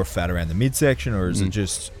more fat around the midsection, or is it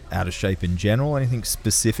just out of shape in general? Anything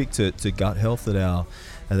specific to gut health that our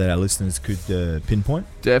listeners could pinpoint?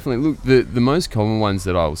 Definitely. Look, the most common ones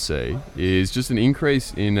that I will see is just an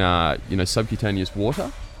increase in subcutaneous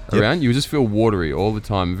water around. You just feel watery all the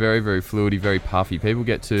time, very, very fluidy, very puffy. People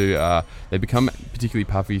get to they become particularly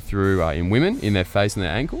puffy through in women in their face and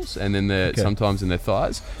their ankles, and then sometimes in their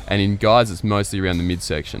thighs, and in guys it's mostly around the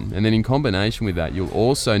midsection. And then in combination with that, you'll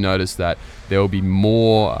also notice that there will be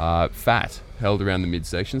more fat held around the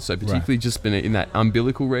midsection, so particularly just in that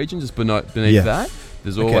umbilical region, just beneath that,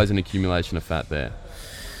 there's always an accumulation of fat there.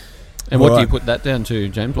 And what do you put that down to,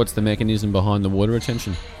 James? What's the mechanism behind the water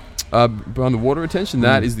retention? Behind the water retention,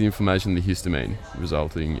 that is the inflammation, the histamine,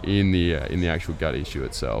 resulting in the actual gut issue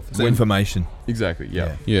itself. So inflammation. Exactly.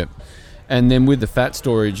 Yeah. Yeah. And then with the fat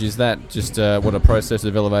storage, is that just a process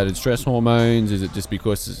of elevated stress hormones? Is it just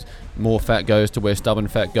because more fat goes to where stubborn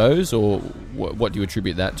fat goes, or what do you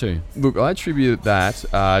attribute that to? Look, I attribute that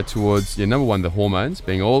towards, number one, the hormones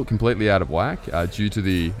being all completely out of whack due to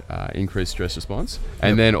the increased stress response.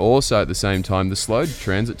 And then also at the same time, the slowed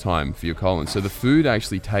transit time for your colon. So the food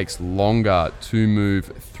actually takes longer to move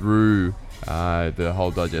through the whole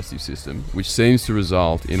digestive system, which seems to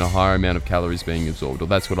result in a higher amount of calories being absorbed, or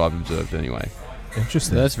that's what I've observed anyway.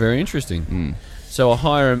 Interesting. That's very interesting. So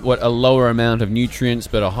a lower amount of nutrients,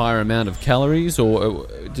 but a higher amount of calories, or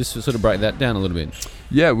just to sort of break that down a little bit.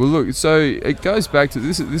 Yeah, well, look, so it goes back to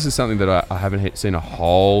this is something that I haven't seen a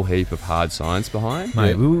whole heap of hard science behind.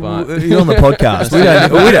 Mate, you're on the podcast. we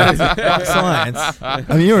don't hard science.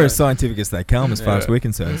 I mean, you're as scientific as they come, as far as we're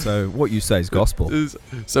concerned. So what you say is gospel.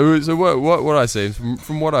 So what I see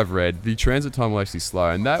from what I've read, the transit time will actually slow,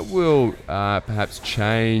 and that will perhaps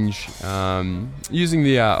change. Using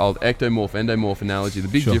the old ectomorph-endomorph analogy, the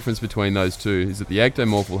big difference between those two is that the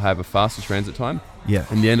ectomorph will have a faster transit time. Yeah.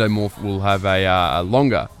 And the endomorph will have a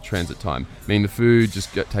longer transit time, meaning the food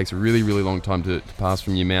just takes a really, really long time to pass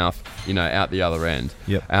from your mouth, out the other end.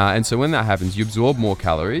 Yep. And so when that happens, you absorb more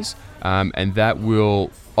calories, and that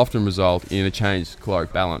will often result in a changed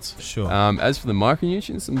caloric balance. Sure. As for the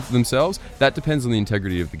micronutrients themselves, that depends on the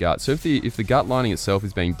integrity of the gut. So if the gut lining itself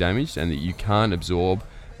is being damaged and that you can't absorb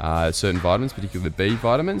certain vitamins, particularly the B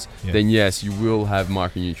vitamins, then yes, you will have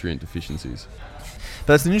micronutrient deficiencies.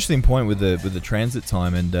 That's an interesting point with the transit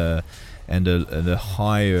time and the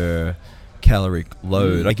higher caloric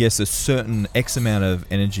load. I guess a certain X amount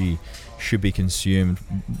of energy should be consumed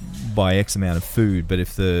by X amount of food, but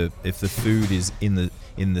if the food is in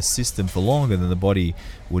the system for longer, then the body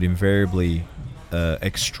would invariably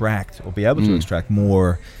extract or be able to extract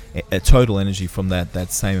more total energy from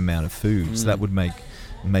that same amount of food. So that would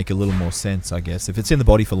make a little more sense, I guess, if it's in the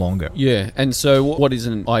body for longer. Yeah, and so what is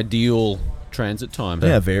an ideal transit time?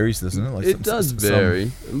 Yeah, it varies, doesn't it? It does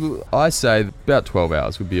vary. I say about 12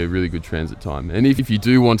 hours would be a really good transit time. And if you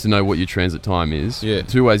do want to know what your transit time is,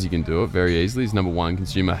 two ways you can do it very easily is, number one,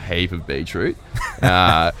 consume a heap of beetroot,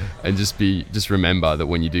 and just remember that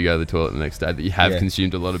when you do go to the toilet the next day that you have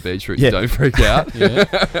consumed a lot of beetroot. Don't freak out.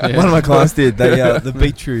 One of my clients did. They the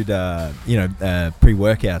beetroot,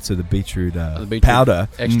 pre-workout, so the beetroot powder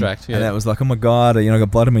extract, and that was like, oh my god, I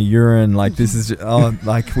got blood in my urine. Like this is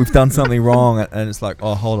like we've done something wrong. And it's like,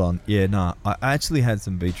 oh, hold on. I actually had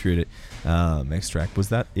some beetroot extract. Was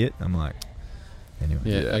that it? I'm like, anyway.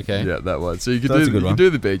 Yeah, that one. So you can do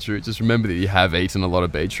the beetroot. Just remember that you have eaten a lot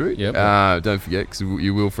of beetroot. Don't forget, because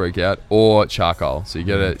you will freak out. Or charcoal. So you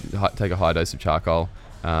got to take a high dose of charcoal.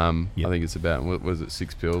 I think it's about, what was it,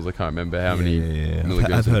 6 pills? I can't remember how many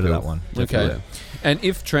milligrams. I've heard of that one. Okay. Yeah. And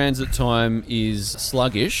if transit time is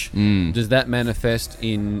sluggish, does that manifest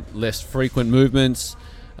in less frequent movements?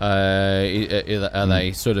 Are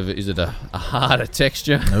they sort of? Is it a harder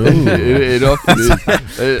texture? It often is.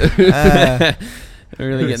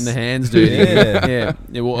 Really getting the hands dirty. Yeah.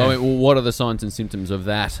 Well, what are the signs and symptoms of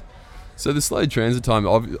that? So the slowed transit time,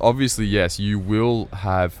 obviously, yes, you will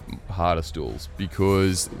have harder stools,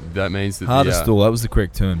 because that means that harder stool. That was the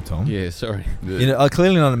correct term, Tom. Yeah, sorry.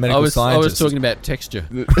 Clearly not a medical scientist. I was talking about texture.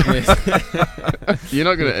 You're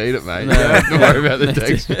not going to eat it, mate. No. Don't worry about the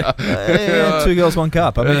texture. 2 girls, 1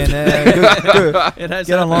 cup. I mean, good.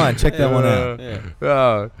 Get online, check that one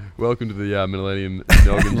out. Welcome to the Millennium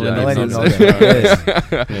Noggin, James. Millennium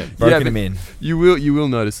Noggin. Broken him in. You will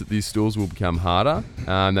notice that these stools will become harder.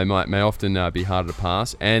 They may often be harder to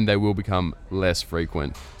pass, and they will become less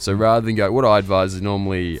frequent. So rather than what I advise is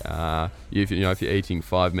normally, if you're eating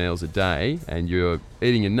 5 meals a day and you're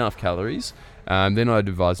eating enough calories, then I'd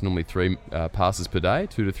advise normally 3 passes per day,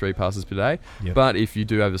 2 to 3 passes per day. Yep. But if you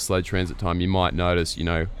do have a slow transit time, you might notice,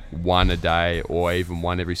 1 a day or even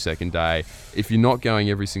 1 every second day. If you're not going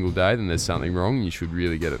every single day, then there's something wrong, and you should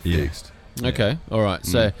really get it fixed. Okay, all right.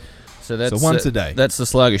 So that's once a day. That's the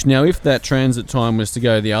sluggish. Now, if that transit time was to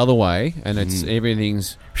go the other way and it's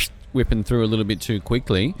everything's whipping through a little bit too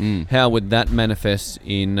quickly, how would that manifest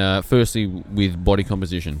in firstly with body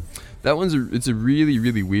composition? That one's it's a really,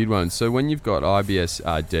 really weird one. So when you've got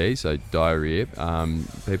IBS-D, so diarrhea,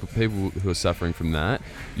 people who are suffering from that,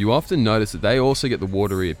 you often notice that they also get the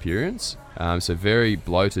watery appearance. So very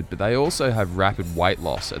bloated, but they also have rapid weight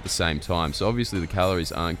loss at the same time. So obviously the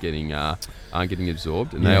calories aren't getting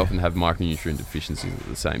absorbed, and they often have micronutrient deficiencies at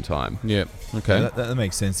the same time. Yeah. Okay. Yeah, that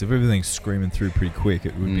makes sense. If everything's screaming through pretty quick,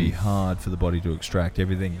 it would be hard for the body to extract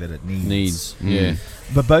everything that it needs. Yeah.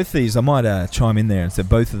 But both these, I might chime in there and say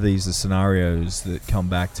both of these are scenarios that come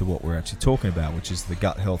back to what we're actually talking about, which is the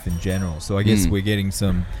gut health in general. So I guess we're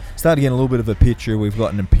starting to get a little bit of a picture. We've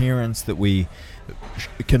got an appearance that we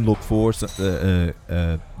can look for, so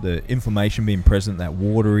the inflammation being present, that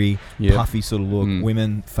watery, puffy sort of look.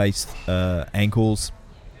 Women face ankles,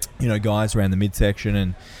 guys around the midsection,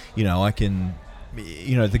 and I can,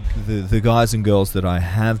 the guys and girls that I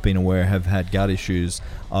have been aware have had gut issues.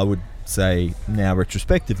 I would say now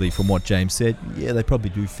retrospectively, from what James said, they probably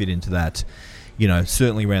do fit into that.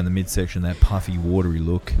 Certainly around the midsection, that puffy, watery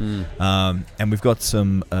look. And we've got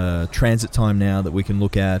some transit time now that we can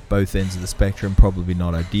look at both ends of the spectrum. Probably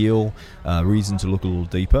not ideal. Reason to look a little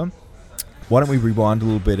deeper. Why don't we rewind a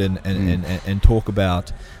little bit and talk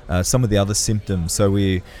about some of the other symptoms? So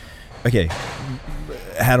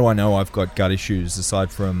how do I know I've got gut issues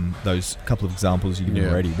aside from those couple of examples you've given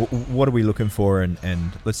already? What are we looking for?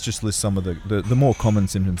 And let's just list some of the more common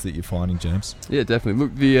symptoms that you're finding, James. Yeah, definitely.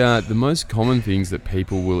 Look, the most common things that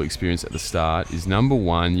people will experience at the start is, number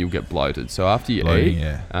one, you'll get bloated. So after you eat,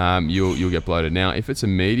 you'll get bloated. Now, if it's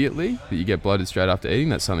immediately that you get bloated straight after eating,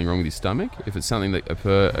 that's something wrong with your stomach. If it's something that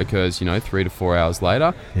occurs, 3 to 4 hours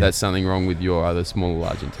later, that's something wrong with your either small or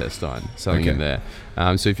large intestine, something in there.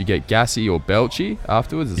 So if you get gassy or belchy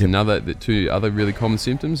afterwards, there's two other really common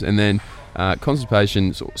symptoms. And then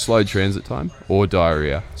constipation, slow transit time, or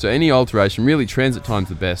diarrhea. So any alteration, really transit time's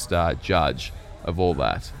the best judge of all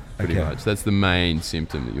that, pretty much. That's the main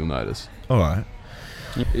symptom that you'll notice. All right.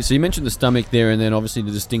 So you mentioned the stomach there, and then obviously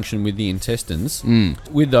the distinction with the intestines.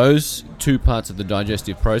 With those two parts of the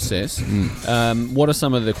digestive process, what are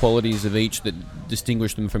some of the qualities of each that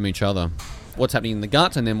distinguish them from each other? What's happening in the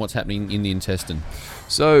gut, and then what's happening in the intestine?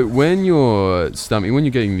 So when you're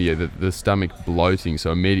getting the stomach bloating,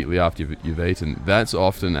 so immediately after you've eaten, that's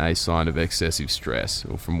often a sign of excessive stress,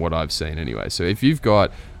 or from what I've seen anyway. So if you've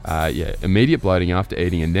got immediate bloating after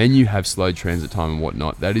eating, and then you have slow transit time and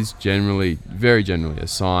whatnot, that is very generally a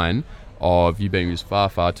sign of you being just far,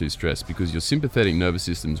 far too stressed, because your sympathetic nervous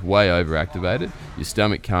system's way overactivated, your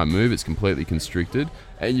stomach can't move, it's completely constricted,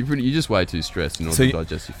 and you're just way too stressed in order to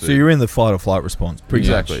digest your food. So you're in the fight or flight response.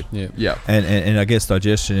 Exactly. Yeah. And I guess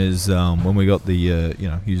digestion is when we got the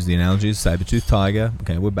use the analogies, saber-toothed tiger.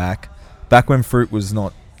 Okay, we're back when fruit was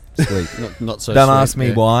not sweet. not so. Don't sweet, ask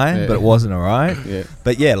me why, but it wasn't all right. Yeah.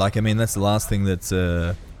 But that's the last thing that's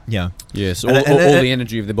Yes, all the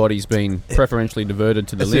energy of the body's been preferentially diverted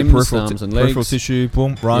to the limbs, arms and legs. Peripheral tissue,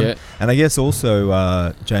 boom, run. Yeah. And I guess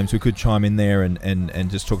also, James, we could chime in there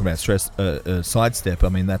and just talk about stress sidestep. I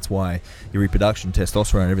mean, that's why your reproduction,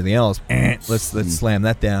 testosterone, and everything else, let's slam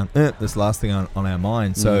that down. That's the last thing on our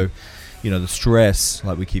mind. So, the stress,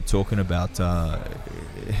 like we keep talking about,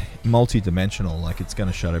 multi-dimensional, like it's going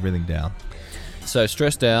to shut everything down. So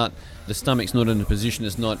stressed out, the stomach's not in a position,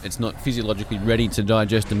 it's not physiologically ready to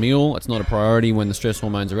digest a meal. It's not a priority when the stress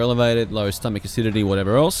hormones are elevated, low stomach acidity,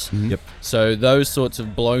 whatever else. Yep. So those sorts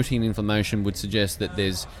of bloating inflammation would suggest that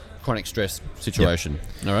there's chronic stress situation.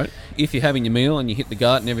 Yep. All right. If you're having your meal and you hit the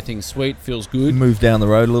gut and everything's sweet, feels good. Move down the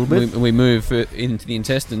road a little bit. We move into the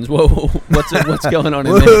intestines. Whoa, what's going on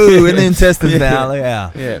in there? Whoa, in the intestines now.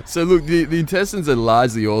 Yeah. So look, the intestines are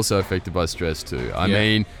largely also affected by stress too. I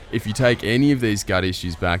mean, if you take any of these gut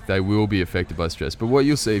issues back, they will be affected by stress. But what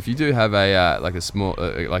you'll see, if you do have a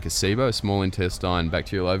SIBO, a small intestine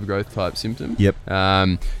bacterial overgrowth type symptom,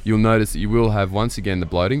 you'll notice that you will have once again the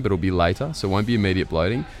bloating, but it'll be later, so it won't be immediate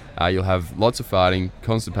bloating. You'll have lots of farting,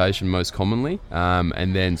 constipation most commonly,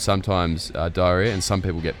 and then sometimes diarrhea, and some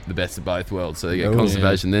people get the best of both worlds. So they get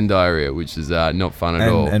constipation, then diarrhea, which is not fun at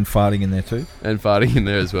all. And farting in there too? And farting in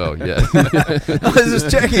there as well, yeah. I was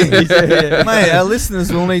just checking. Mate, our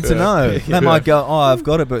listeners will need to know. They might go, I've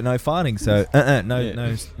got it, but no farting, so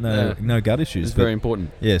no gut issues. It's very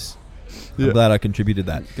important. Yes. I'm glad I contributed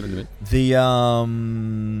that. The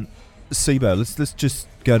SIBO, let's just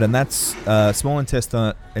go down. That's small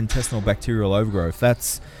intestinal bacterial overgrowth.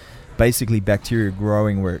 That's basically bacteria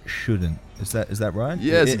growing where it shouldn't. Is that right?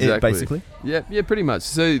 Yes, exactly. Basically? Yeah, pretty much.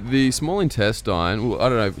 So the small intestine, well, I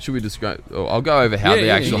don't know, should we describe, I'll go over how the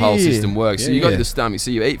actual whole system works. So you got the stomach,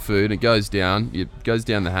 so you eat food, it goes down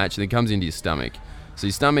the hatch, and then comes into your stomach. So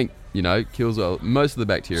your stomach, kills most of the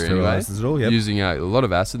bacteria anyway, it all, using a lot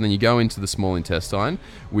of acid. And then you go into the small intestine,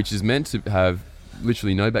 which is meant to have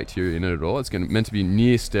literally no bacteria in it at all. It's meant to be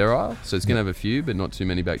near sterile, so it's going to have a few, but not too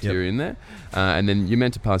many bacteria in there. And then you're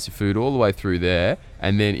meant to pass your food all the way through there,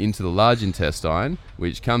 and then into the large intestine,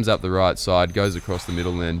 which comes up the right side, goes across the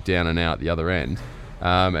middle, and then down and out the other end.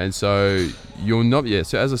 And so you're not,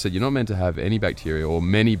 so as I said, you're not meant to have any bacteria or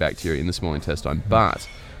many bacteria in the small intestine, but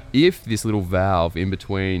if this little valve in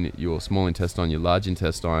between your small intestine and your large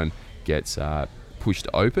intestine gets pushed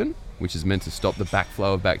open, which is meant to stop the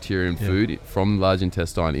backflow of bacteria and food from the large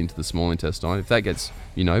intestine into the small intestine, if that gets,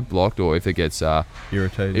 blocked, or if it gets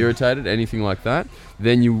irritated, anything like that,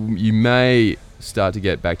 then you may start to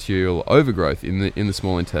get bacterial overgrowth in the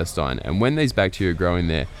small intestine. And when these bacteria grow in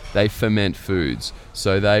there, they ferment foods,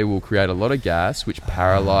 so they will create a lot of gas, which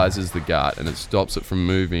paralyzes the gut and it stops it from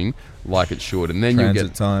moving like it should. And then you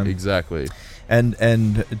get time. Exactly.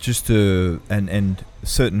 And just to and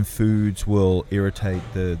certain foods will irritate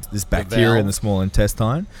this bacteria in the small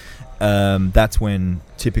intestine. That's when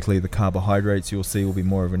typically the carbohydrates you'll see will be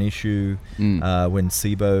more of an issue. When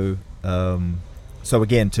SIBO. So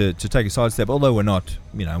again, to take a sidestep, although we're not,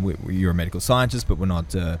 you're a medical scientist, but we're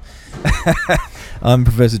not. I'm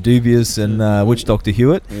Professor Dubious and which Dr.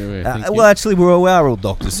 Hewitt. Well, actually, we are all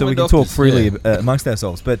doctors, so we can talk freely amongst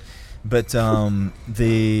ourselves. But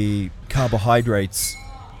the carbohydrates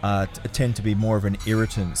tend to be more of an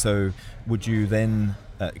irritant. So would you then?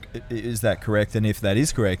 Is that correct? And if that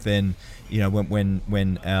is correct, then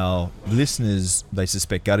when our listeners, they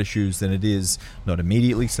suspect gut issues, then it is not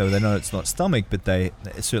immediately, so they know it's not stomach, but they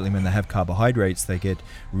certainly, when they have carbohydrates, they get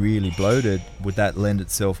really bloated. Would that lend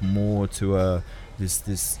itself more to this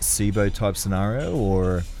SIBO type scenario,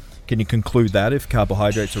 or can you conclude that if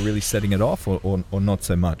carbohydrates are really setting it off, or not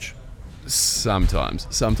so much? Sometimes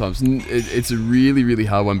it's a really, really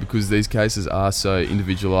hard one, because these cases are so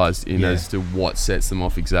individualized as to what sets them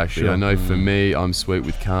off exactly. I know for me, I'm sweet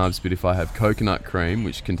with carbs, but if I have coconut cream,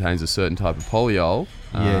 which contains a certain type of polyol,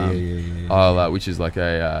 which is like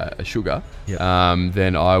a sugar,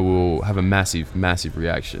 then I will have a massive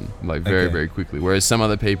reaction, like very quickly. Whereas some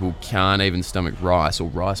other people can't even stomach rice or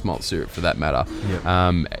rice malt syrup for that matter.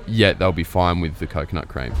 Yet they'll be fine with the coconut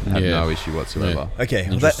cream and have no issue whatsoever. Okay,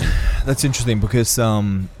 well, that's interesting, because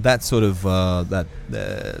that sort of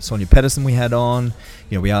Sonia Pedersen we had on,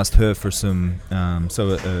 we asked her for some an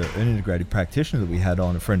integrative practitioner that we had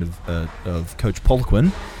on, a friend of Coach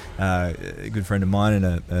Poliquin, a good friend of mine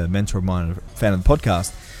and a mentor of mine, and a fan of the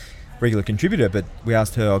podcast, regular contributor. But we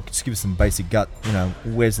asked her, just give us some basic gut,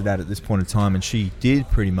 where's it at this point in time? And she did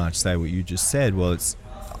pretty much say what you just said. Well,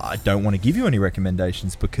 I don't want to give you any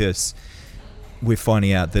recommendations, because we're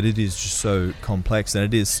finding out that it is just so complex, and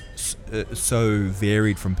it is so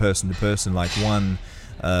varied from person to person. Like one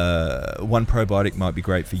probiotic might be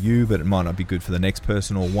great for you, but it might not be good for the next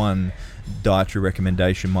person, or one dietary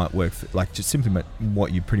recommendation might work for, like, just simply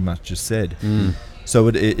what you pretty much just said. So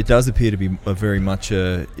it does appear to be very much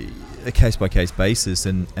a case-by-case basis,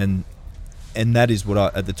 and that is what I,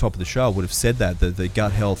 at the top of the show, I would have said that the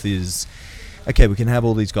gut health is, okay, we can have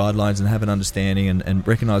all these guidelines and have an understanding and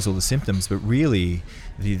recognize all the symptoms, but really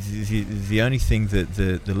the only thing that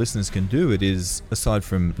the listeners can do, it is, aside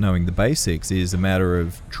from knowing the basics, is a matter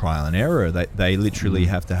of trial and error. They literally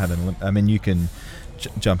have to have you can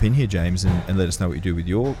jump in here, James, and let us know what you do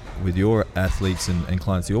with your athletes and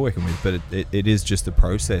clients you're working with, but it is just a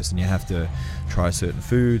process, and you have to try certain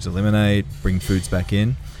foods, eliminate, bring foods back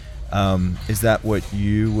in. Is that what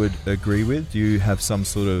you would agree with? Do you have some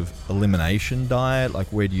sort of elimination diet? Like,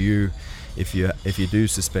 where do you, if you do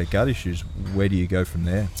suspect gut issues, where do you go from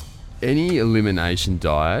there? Any elimination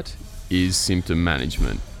diet is symptom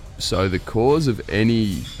management. So the cause of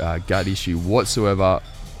any gut issue whatsoever,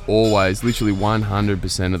 always, literally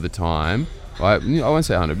 100% of the time, I won't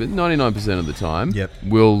say 100, but 99% of the time,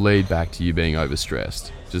 will lead back to you being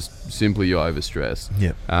overstressed. Just simply you're overstressed.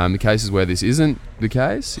 The cases where this isn't the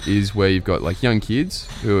case is where you've got like young kids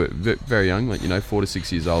who are very young, like 4 to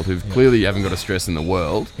 6 years old, who clearly haven't got a stress in the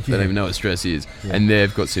world. They don't even know what stress is, and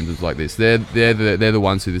they've got symptoms like this. They're the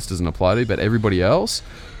ones who this doesn't apply to, but everybody else,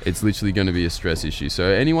 it's literally going to be a stress issue. So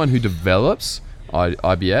anyone who develops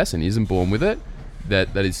IBS and isn't born with it,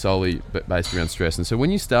 that is solely based around stress. And so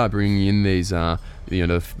when you start bringing in these, the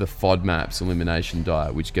FODMAPs elimination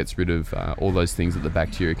diet, which gets rid of all those things that the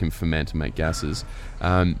bacteria can ferment and make gases,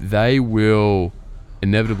 they will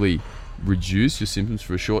inevitably reduce your symptoms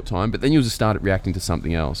for a short time, but then you'll just start reacting to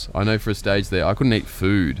something else. I know for a stage there, I couldn't eat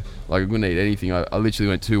food. Like, I couldn't eat anything. I literally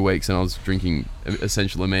went 2 weeks and I was drinking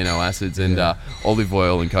essential amino acids and olive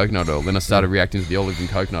oil and coconut oil. Then I started reacting to the olive and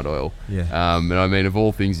coconut oil. And I mean, of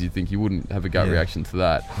all things, you'd think you wouldn't have a gut reaction to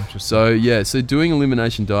that. So doing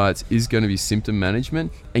elimination diets is going to be symptom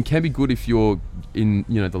management, and can be good if you're in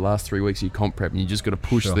the last 3 weeks of your comp prep and you just got to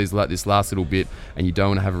push this last little bit and you don't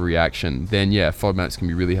want to have a reaction, then FODMAPs can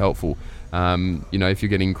be really helpful. If you're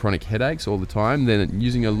getting chronic headaches all the time, then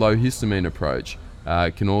using a low histamine approach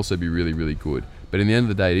can also be really, really good. But in the end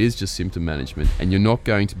of the day, it is just symptom management, and you're not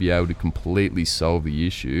going to be able to completely solve the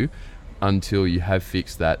issue until you have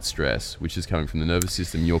fixed that stress, which is coming from the nervous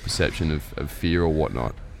system, your perception of fear or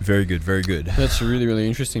whatnot. Very good, very good. That's really, really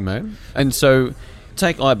interesting, mate. And so,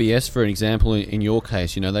 take IBS for an example. In your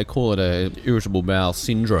case, they call it a irritable bowel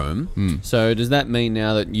syndrome. So does that mean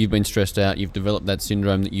now that you've been stressed out, you've developed that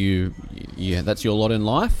syndrome, that that's your lot in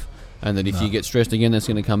life? And that if you get stressed again, that's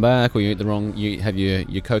going to come back, or you have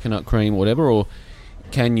your coconut cream or whatever, or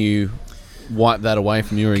can you wipe that away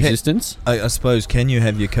from your existence? I suppose, can you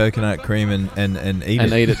have your coconut cream and eat it?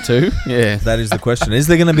 And eat it too? Yeah. That is the question. Is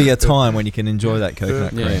there going to be a time when you can enjoy that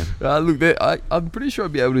coconut cream? I'm pretty sure I'll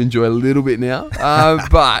be able to enjoy a little bit now,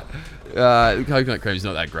 but... coconut cream is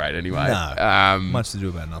not that great anyway. No, much to do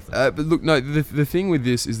about nothing. But look, no, the thing with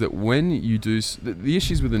this is that when you do... The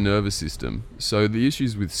issues with the nervous system, so the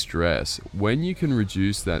issues with stress, when you can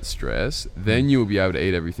reduce that stress, then you'll be able to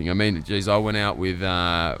eat everything. I mean, geez, I went out with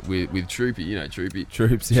Troopy, Troopy.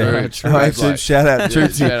 Troops, yeah. Shout out to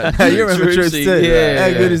Troopsy. Hey, you remember Troops too? Yeah,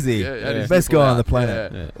 how good is he? Best guy on the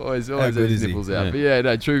planet. Yeah. Always had his nipples out.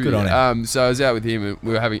 But Troopy. Good on him. So I was out with him and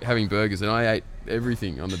we were having burgers, and I ate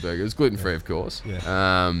everything on the burger. It was gluten free, of course.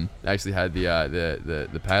 I actually had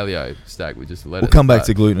the paleo stack with just the lettuce. We'll come back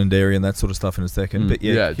to gluten and dairy and that sort of stuff in a second. But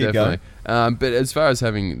definitely. But as far as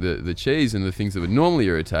having the cheese and the things that would normally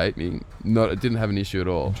irritate me, it didn't have an issue at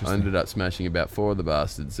all. I ended up smashing about 4 of the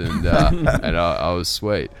bastards, and and I was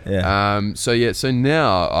sweet. So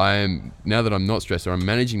now that I'm not stressed, or I'm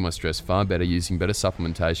managing my stress far better using better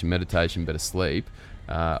supplementation, meditation, better sleep.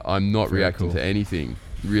 I'm not reacting to anything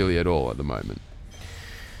really at all at the moment.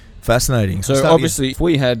 Fascinating. So obviously, if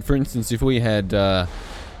we had Dr.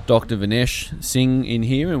 Vinesh Singh in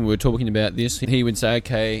here and we were talking about this, he would say,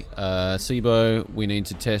 okay, SIBO, we need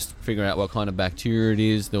to figure out what kind of bacteria it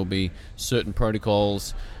is. There'll be certain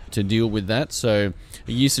protocols to deal with that. So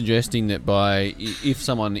are you suggesting that if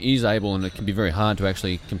someone is able, and it can be very hard to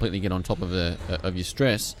actually completely get on top of your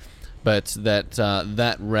stress, but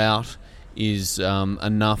that route is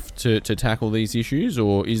enough to tackle these issues,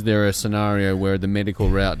 or is there a scenario where the medical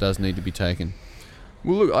route does need to be taken?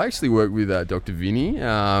 Well, look, I actually worked with Dr. Vinny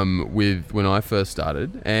when I first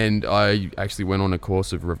started, and I actually went on a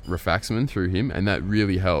course of rifaximin through him, and that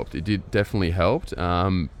really helped. It definitely helped,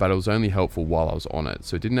 but it was only helpful while I was on it,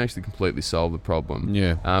 so it didn't actually completely solve the problem.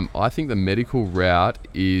 I think the medical route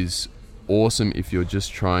is awesome if you're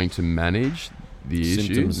just trying to manage the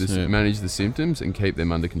issues, manage the symptoms and keep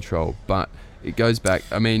them under control. But it goes back,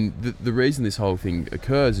 I mean, the reason this whole thing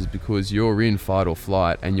occurs is because you're in fight or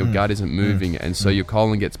flight and your gut isn't moving, and so your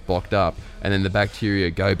colon gets blocked up, and then the bacteria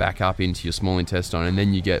go back up into your small intestine, and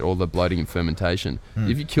then you get all the bloating and fermentation.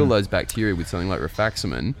 If you kill those bacteria with something like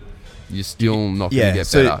rifaximin, you're still not going to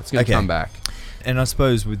get better. It's going to come back. And I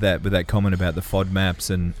suppose with that comment about the FODMAPs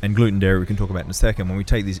and gluten dairy, we can talk about in a second, when we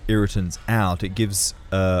take these irritants out, it gives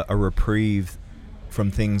a reprieve from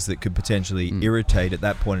things that could potentially irritate at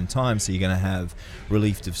that point in time, so you're going to have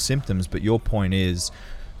relief of symptoms. But your point is,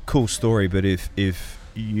 cool story, but if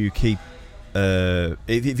you keep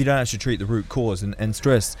if you don't actually treat the root cause, and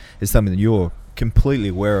stress is something that you're completely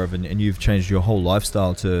aware of, and you've changed your whole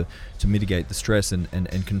lifestyle to mitigate the stress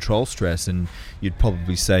and control stress, and you'd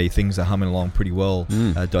probably say things are humming along pretty well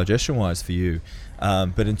digestion wise for you.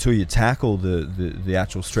 But until you tackle the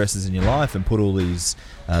actual stresses in your life and put all these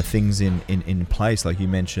things in place, like you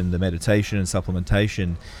mentioned, the meditation and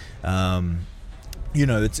supplementation,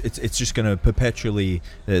 it's just going to perpetually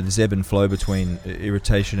this ebb and flow between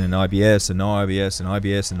irritation and IBS and no IBS and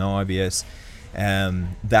IBS and no IBS.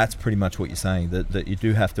 That's pretty much what you're saying, that you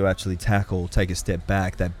do have to actually take a step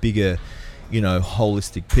back, that bigger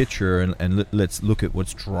holistic picture, and let's look at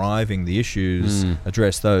what's driving the issues,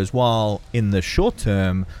 address those, while in the short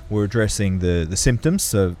term we're addressing the symptoms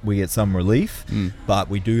so we get some relief, but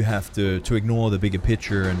we do have to ignore the bigger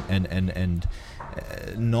picture and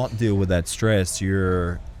not deal with that stress.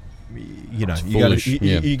 You're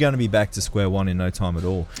going to be back to square one in no time at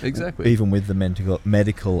all. Exactly. Even with the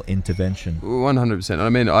medical intervention. 100%. I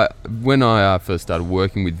mean, when I first started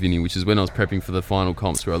working with Vinny, which is when I was prepping for the final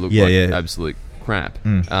comps where I looked like absolute crap,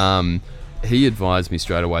 he advised me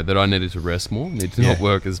straight away that I needed to rest more, needed to not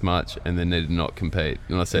work as much, and then needed to not compete.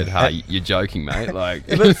 And I said, "Hey, you're joking, mate." Like,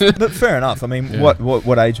 but fair enough. I mean,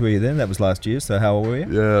 what age were you then? That was last year. So how old were you?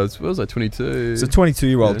 Yeah, I was like 22. So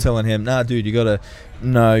 22-year-old telling him, "Nah, dude, you gotta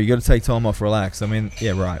take time off, relax." I mean,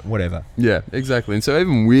 yeah, right, whatever. Yeah, exactly. And so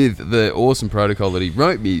even with the awesome protocol that he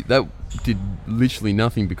wrote me, that did literally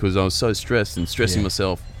nothing because I was so stressed and stressing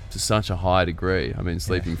myself to such a high degree. I mean,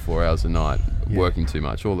 sleeping 4 hours a night, working too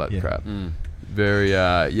much, all that crap. Very,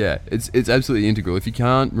 it's absolutely integral. If you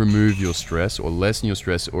can't remove your stress or lessen your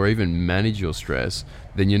stress or even manage your stress,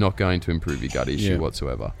 then you're not going to improve your gut issue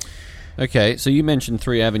whatsoever. Okay, so you mentioned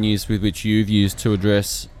 3 avenues with which you've used to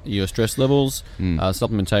address your stress levels: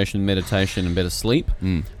 supplementation, meditation, and better sleep.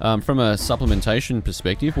 From a supplementation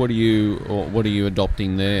perspective, what are you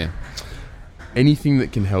adopting there? Anything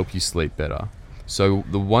that can help you sleep better. So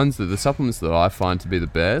the supplements that I find to be the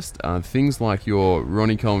best are things like your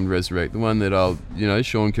Ronnie Coleman Resurrect, the one that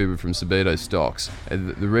Sean Cooper from Sabido stocks. And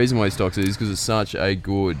the reason why he stocks it is because it's such a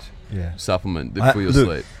good supplement for your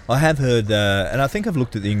sleep. I have heard, and I think I've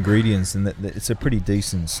looked at the ingredients, and that it's a pretty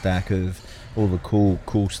decent stack of all the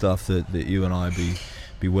cool stuff that you and I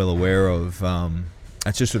be well aware of.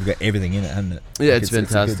 It's just sort of got everything in it, hasn't it? Yeah, it's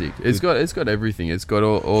fantastic. It's got everything. It's got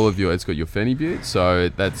all of your. It's got your phenibut, so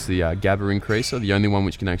that's the GABA increaser, the only one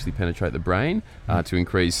which can actually penetrate the brain to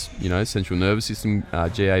increase, central nervous system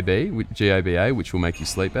GABA, which will make you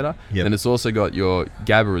sleep better. Yep. And it's also got your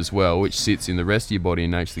GABA as well, which sits in the rest of your body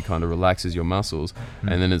and actually kind of relaxes your muscles.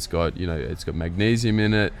 And then it's got magnesium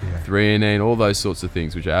in it, threonine, all those sorts of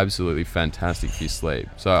things, which are absolutely fantastic for your sleep.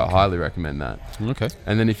 So I highly recommend that. Okay.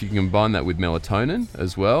 And then if you can combine that with melatonin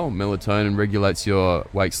as well. Melatonin regulates your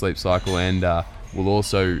wake-sleep cycle and will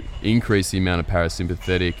also increase the amount of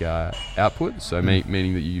parasympathetic output, so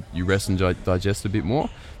meaning that you rest and digest a bit more.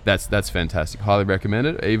 That's fantastic. Highly recommend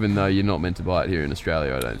it, even though you're not meant to buy it here in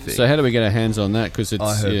Australia, I don't think. So how do we get our hands on that? Because it's...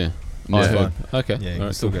 I heard. Okay. Yeah, you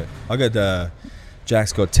can still go. I got...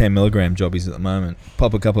 Jack's got 10 milligram jobbies at the moment.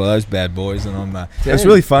 Pop a couple of those bad boys, and I'm. It's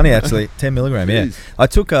really funny actually. 10 milligram, yeah. I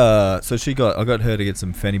took. I got her to get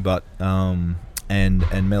some Phenibut, and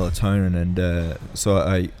melatonin, and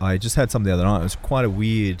so I just had some the other night. It was quite a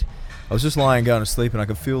weird. I was just lying going to sleep, and I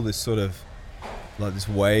could feel this sort of like this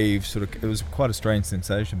wave. It was quite a strange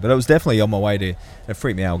sensation, but it was definitely on my way to. It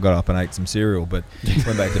freaked me out. I got up and ate some cereal, but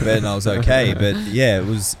went back to bed, and I was okay. But yeah, it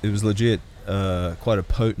was legit. Quite a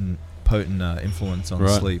potent influence on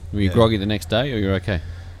sleep. Were you groggy the next day, or you're okay?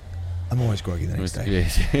 I'm always groggy the next day.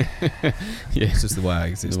 Yeah. It's just the way I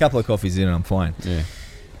exist. A couple of coffees in and I'm fine. Yeah.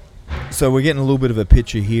 So we're getting a little bit of a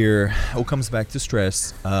picture here. All comes back to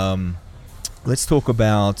stress. Let's talk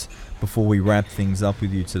about, before we wrap things up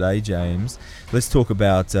with you today, James, let's talk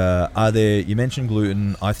about, you mentioned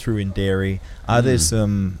gluten, I threw in dairy. Are there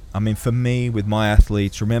some, for me, with my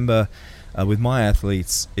athletes, remember, with my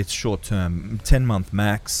athletes, it's short term, 10-month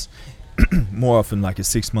max, more often like a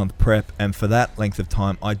 6-month prep, and for that length of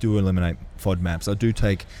time, I do eliminate FODMAPs. I do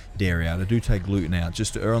take dairy out. I do take gluten out,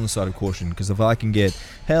 just to err on the side of caution, because if I can get,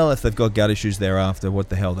 if they've got gut issues thereafter, what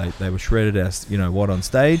the hell, they were shredded as, on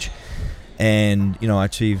stage, and, I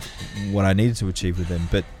achieved what I needed to achieve with them.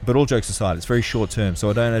 But all jokes aside, it's very short term,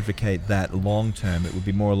 so I don't advocate that long term. It would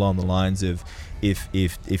be more along the lines of,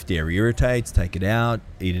 if dairy irritates, take it out,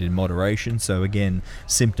 eat it in moderation. So again,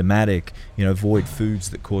 symptomatic, avoid foods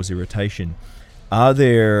that cause irritation. Are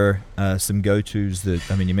there some go-tos that,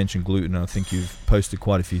 you mentioned gluten, and I think you've posted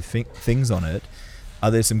quite a few things on it. Are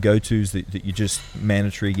there some go-tos that you just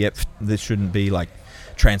mandatory, this shouldn't be like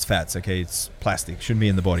trans fats, okay, it's plastic, shouldn't be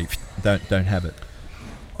in the body, don't have it?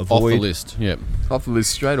 Avoid. Off the list, yep. Off the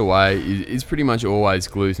list straight away is pretty much always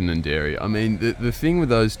gluten and dairy. The thing with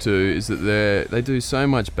those two is that they do so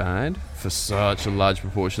much bad for such a large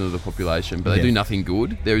proportion of the population, but they do nothing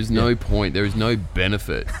good. There is no point, there is no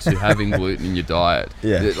benefit to having gluten in your diet.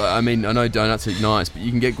 I know donuts are nice, but you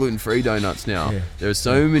can get gluten-free donuts now. There are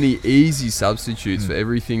so many easy substitutes for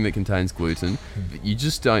everything that contains gluten that you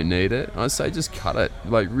just don't need it. I say just cut it.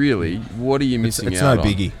 Like, really, what are you missing out on? It's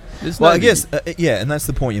no biggie. Well, I guess, and that's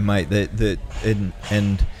the point you make. Cam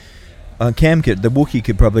the Wookiee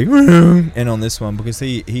could probably end on this one, because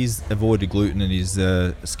he's avoided gluten and his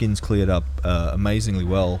skin's cleared up amazingly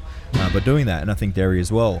well by doing that, and I think dairy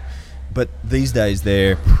as well. But these days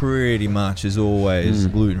there pretty much is always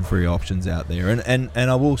gluten-free options out there, and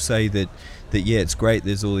I will say that it's great.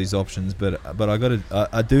 There's all these options, but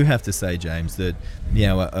I do have to say, James, that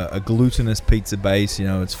a glutinous pizza base,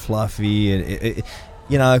 it's fluffy and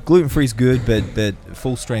gluten-free is good, but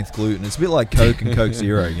full-strength gluten, it's a bit like Coke and Coke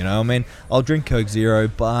Zero, I'll drink Coke Zero,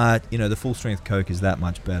 but, the full-strength Coke is that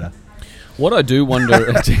much better. What I do wonder...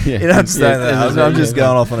 You don't understand that. I'm just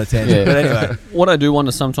going off on a tangent. But anyway. What I do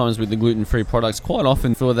wonder sometimes with the gluten-free products, quite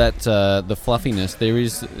often for that the fluffiness, there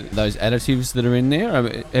is those additives that are in there. I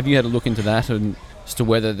mean, have you had a look into that and as to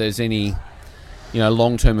whether there's any...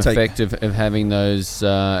 long-term effect of having those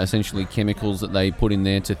essentially chemicals that they put in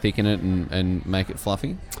there to thicken it and make it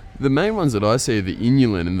fluffy? The main ones that I see are the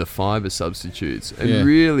inulin and the fibre substitutes. And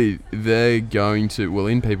really, they're going to... Well,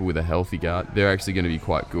 in people with a healthy gut, they're actually going to be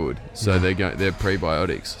quite good. So they're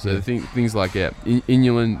prebiotics. So things like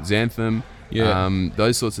inulin, xanthan,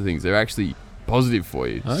 those sorts of things, they're actually positive for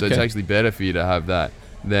you. Okay. So it's actually better for you to have that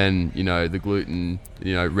than the gluten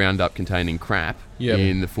Roundup containing crap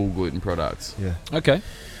in the full gluten products. Okay,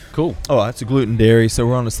 cool. All right, it's a gluten dairy, so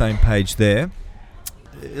we're on the same page there.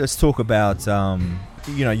 Let's talk about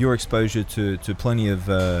your exposure to plenty of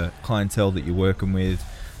clientele that you're working with.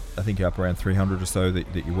 I think you're up around 300 or so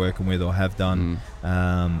that you're working with or have done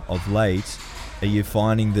of late. Are you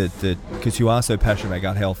finding that because you are so passionate about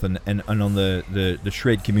gut health and on the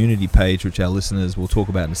Shred community page, which our listeners will talk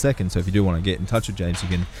about in a second, so if you do want to get in touch with James, you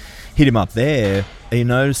can hit him up there. Are you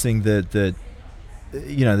noticing that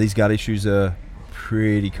these gut issues are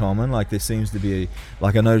pretty common? Like there seems to be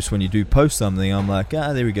I notice when you do post something, I'm like,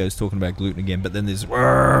 there he goes talking about gluten again. But then there's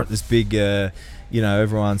this big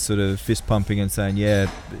everyone's sort of fist pumping and saying,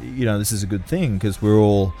 this is a good thing because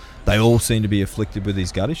they all seem to be afflicted with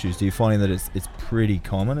these gut issues. Do you find that it's pretty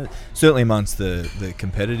common? Certainly amongst the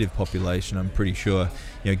competitive population, I'm pretty sure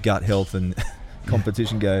gut health and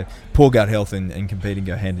competition poor gut health and competing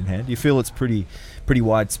go hand in hand. Do you feel it's pretty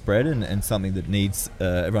widespread and something that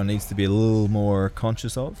everyone needs to be a little more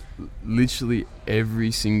conscious of? Literally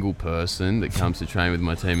every single person that comes to train with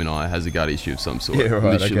my team and I has a gut issue of some sort. Yeah,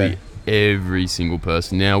 right, literally every single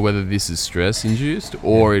person. Now, whether this is stress induced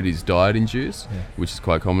or it is diet induced, which is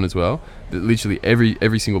quite common as well, that literally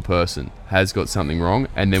every single person has got something wrong,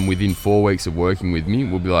 and then within 4 weeks of working with me,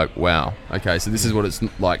 we'll be like, wow, okay, so this is what it's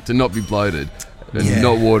like to not be bloated and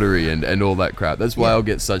not watery and all that crap. That's why I'll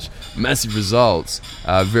get such massive results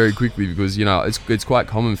very quickly, because it's quite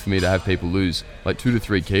common for me to have people lose like 2 to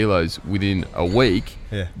 3 kilos within a week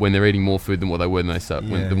when they're eating more food than what they were when they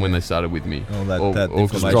started with me. All that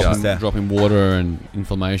inflammation, dropping water and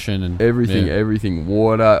inflammation and everything.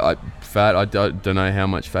 Water, fat. I don't know how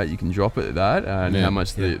much fat you can drop at that and how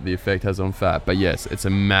much the effect has on fat. But yes, it's a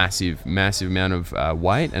massive amount of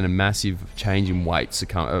weight and a massive change in waist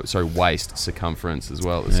circumference as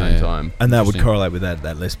well at the same time. And that would correlate with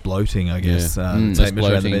that less bloating, I guess. Less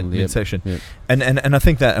bloating in the midsection. Yep. And I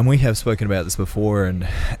think that, and we have spoken about this before, and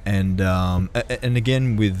again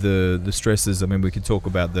with the stresses. I mean, we could talk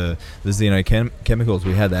about the xenochemicals.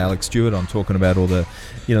 We had Alex Stewart on talking about all the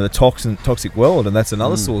the toxic world, and that's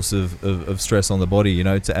another source of stress on the body.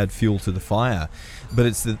 To add fuel to the fire. But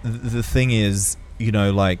it's the thing is,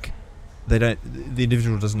 the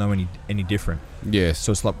individual doesn't know any different. Yes.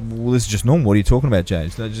 So it's like, well, this is just normal. What are you talking about,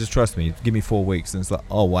 James? No, just trust me. Give me 4 weeks, and it's like,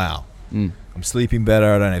 oh wow. I'm sleeping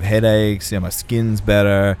better. I don't have headaches. My skin's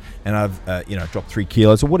better, and I've dropped 3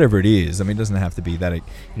 kilos or whatever it is. I mean, it doesn't have to be that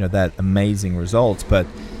that amazing results, but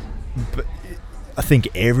I think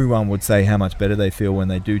everyone would say how much better they feel when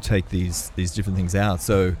they do take these different things out.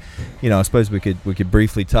 So, I suppose we could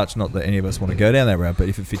briefly touch. Not that any of us want to go down that route, but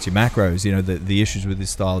if it fits your macros, the issues with this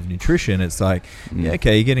style of nutrition, it's like,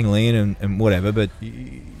 okay, you're getting lean and whatever, but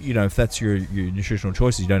if that's your nutritional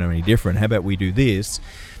choices, you don't know any different. How about we do this?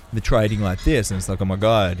 The trading like this, and it's like, oh my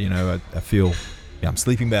god, I feel, I'm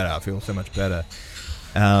sleeping better. I feel so much better.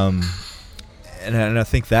 And I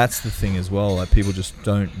think that's the thing as well. Like, people just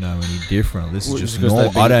don't know any different. This is just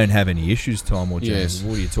normal. I don't have any issues, Tom or James.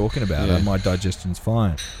 What are you talking about? My digestion's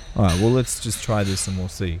fine. All right, well, let's just try this and we'll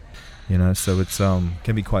see. So it's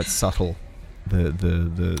can be quite subtle.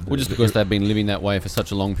 Just because they've been living that way for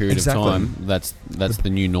such a long period of time, that's the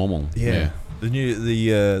new normal. Yeah. The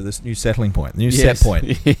new settling point, the new set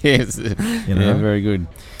point. Yes, very good.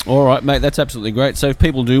 All right, mate, that's absolutely great. So if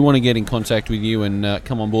people do want to get in contact with you and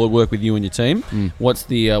come on board, work with you and your team, what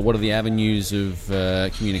are the avenues of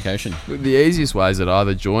communication? The easiest way is that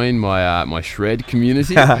either join my Shred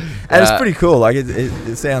community, and it's pretty cool. Like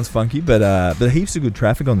it sounds funky, but heaps of good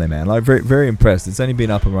traffic on there, man. Like very very impressed. It's only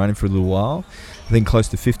been up and running for a little while. I think close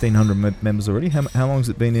to 1,500 members already. How long has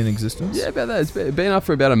it been in existence? Yeah, about that. It's been up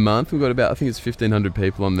for about a month. We've got about, I think it's 1,500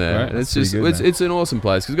 people on there. Right, and it's just, it's an awesome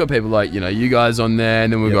place because we've got people like, you guys on there,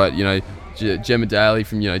 and then we've got, Gemma Daly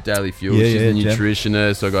from, Daily Fuel. She's a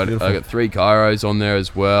nutritionist. I got 3 chiros on there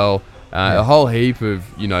as well. A whole heap of,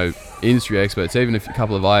 industry experts, even a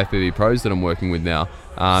couple of IFBB pros that I'm working with now.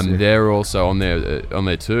 They're also on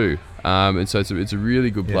there too. And so it's a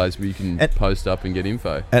really good place where you can post up and get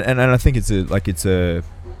info. And I think the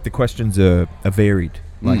questions are varied.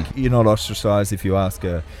 Like you're not ostracized if you ask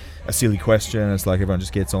a silly question. It's like everyone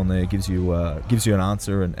just gets on there, gives you an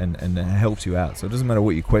answer and helps you out. So it doesn't matter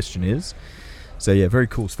what your question is. So yeah, very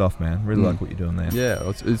cool stuff, man. Really like what you're doing there.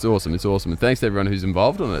 Yeah, it's awesome. It's awesome, and thanks to everyone who's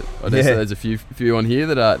involved on it. I guess there's a few on here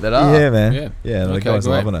that are. Yeah, man. Yeah. The guys are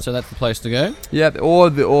loving it. So that's the place to go. Yeah, or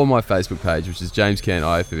my Facebook page, which is James Kent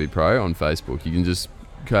IFBB Pro on Facebook. You can just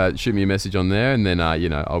shoot me a message on there, and then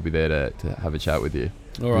I'll be there to have a chat with you.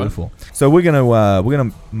 All right. Beautiful. So we're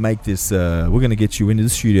gonna make this. We're gonna get you into the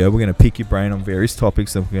studio. We're gonna pick your brain on various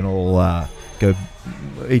topics, and we're gonna all go.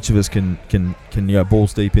 Each of us can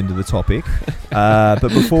balls deep into the topic. But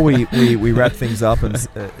before we wrap things up and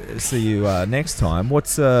see you next time,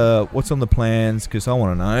 what's on the plans? Because I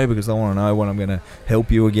want to know when I'm going to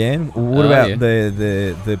help you again. What about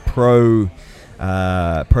the pro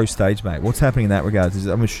stage, mate? What's happening in that regard?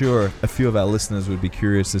 I'm sure a few of our listeners would be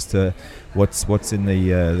curious as to what's in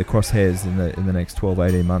the crosshairs in the next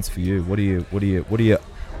 12-18 months for you. What are your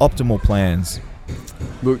optimal plans?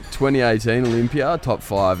 Look, 2018 Olympia, top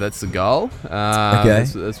 5. That's the goal. Okay,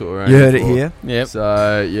 that's what we're aiming You heard for. It here. Yep.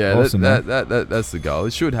 So yeah, awesome, that's the goal.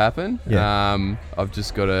 It should happen. Yeah. I've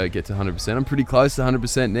just got to get to 100%. I'm pretty close to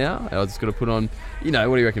 100% now. I've just got to put on, what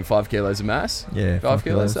do you reckon? 5 kilos of mass. Yeah, 5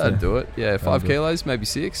 kilos. I'd do it. Yeah, 5 kilos, maybe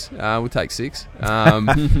 6. We'll take 6. Why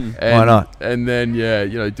not? And then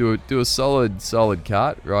do a solid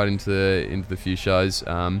cut right into the few shows.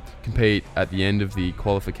 Compete at the end of the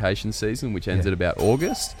qualification season, which ends at about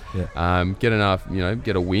August. Yeah. Get enough,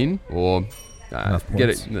 get a win or get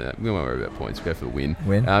it. We won't worry about points. Go for the win.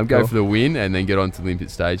 Go for the win and then get on to the Olympic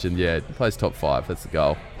stage and place top 5. That's the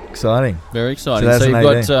goal. Exciting. Very exciting. So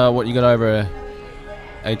you've got you got over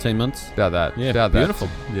 18 months. About that. Yeah. About beautiful.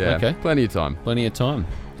 That. Yeah. Okay. Plenty of time. Well,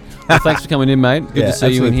 thanks for coming in, mate. Good to see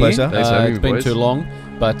you in pleasure. here. It's been too long,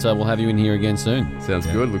 but we'll have you in here again soon. Sounds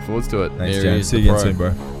good. Look forward to it. Thanks, James. See you again soon,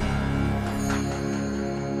 bro.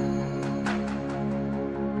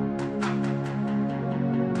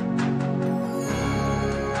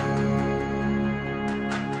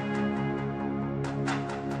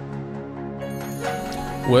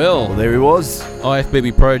 Well, there he was.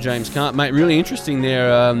 IFBB Pro James Kent, mate. Really interesting there.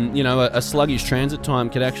 A sluggish transit time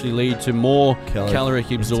could actually lead to more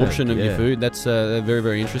caloric absorption of your food. That's very,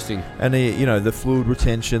 very interesting. And the fluid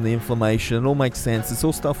retention, the inflammation, it all makes sense. It's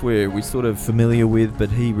all stuff we're sort of familiar with, but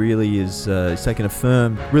he really is taking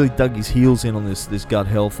really dug his heels in on this gut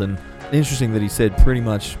health. And interesting that he said pretty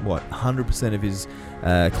much 100% of his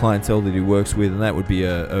clientele that he works with, and that would be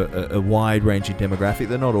a wide-ranging demographic.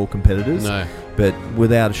 They're not all competitors, no, but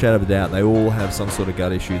without a shadow of a doubt, they all have some sort of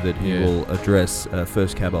gut issue that he will address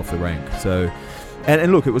first cab off the rank. So.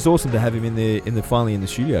 And look, it was awesome to have him finally in the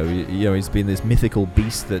studio. He's been this mythical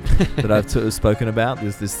beast that I've spoken about.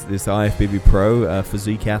 There's this IFBB Pro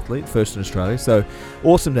physique athlete, first in Australia. So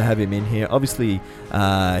awesome to have him in here. Obviously,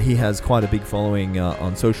 he has quite a big following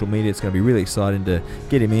on social media. It's going to be really exciting to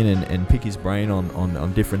get him in and pick his brain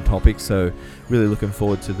on different topics. So really looking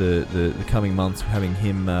forward to the coming months, having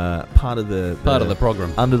him part of the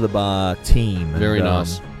program, Under the Bar team. Very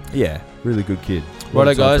nice. Yeah, really good kid.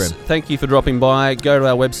 Righto, guys. Thank you for dropping by. Go to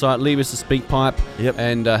our website, leave us a speak pipe,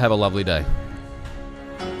 and have a lovely day.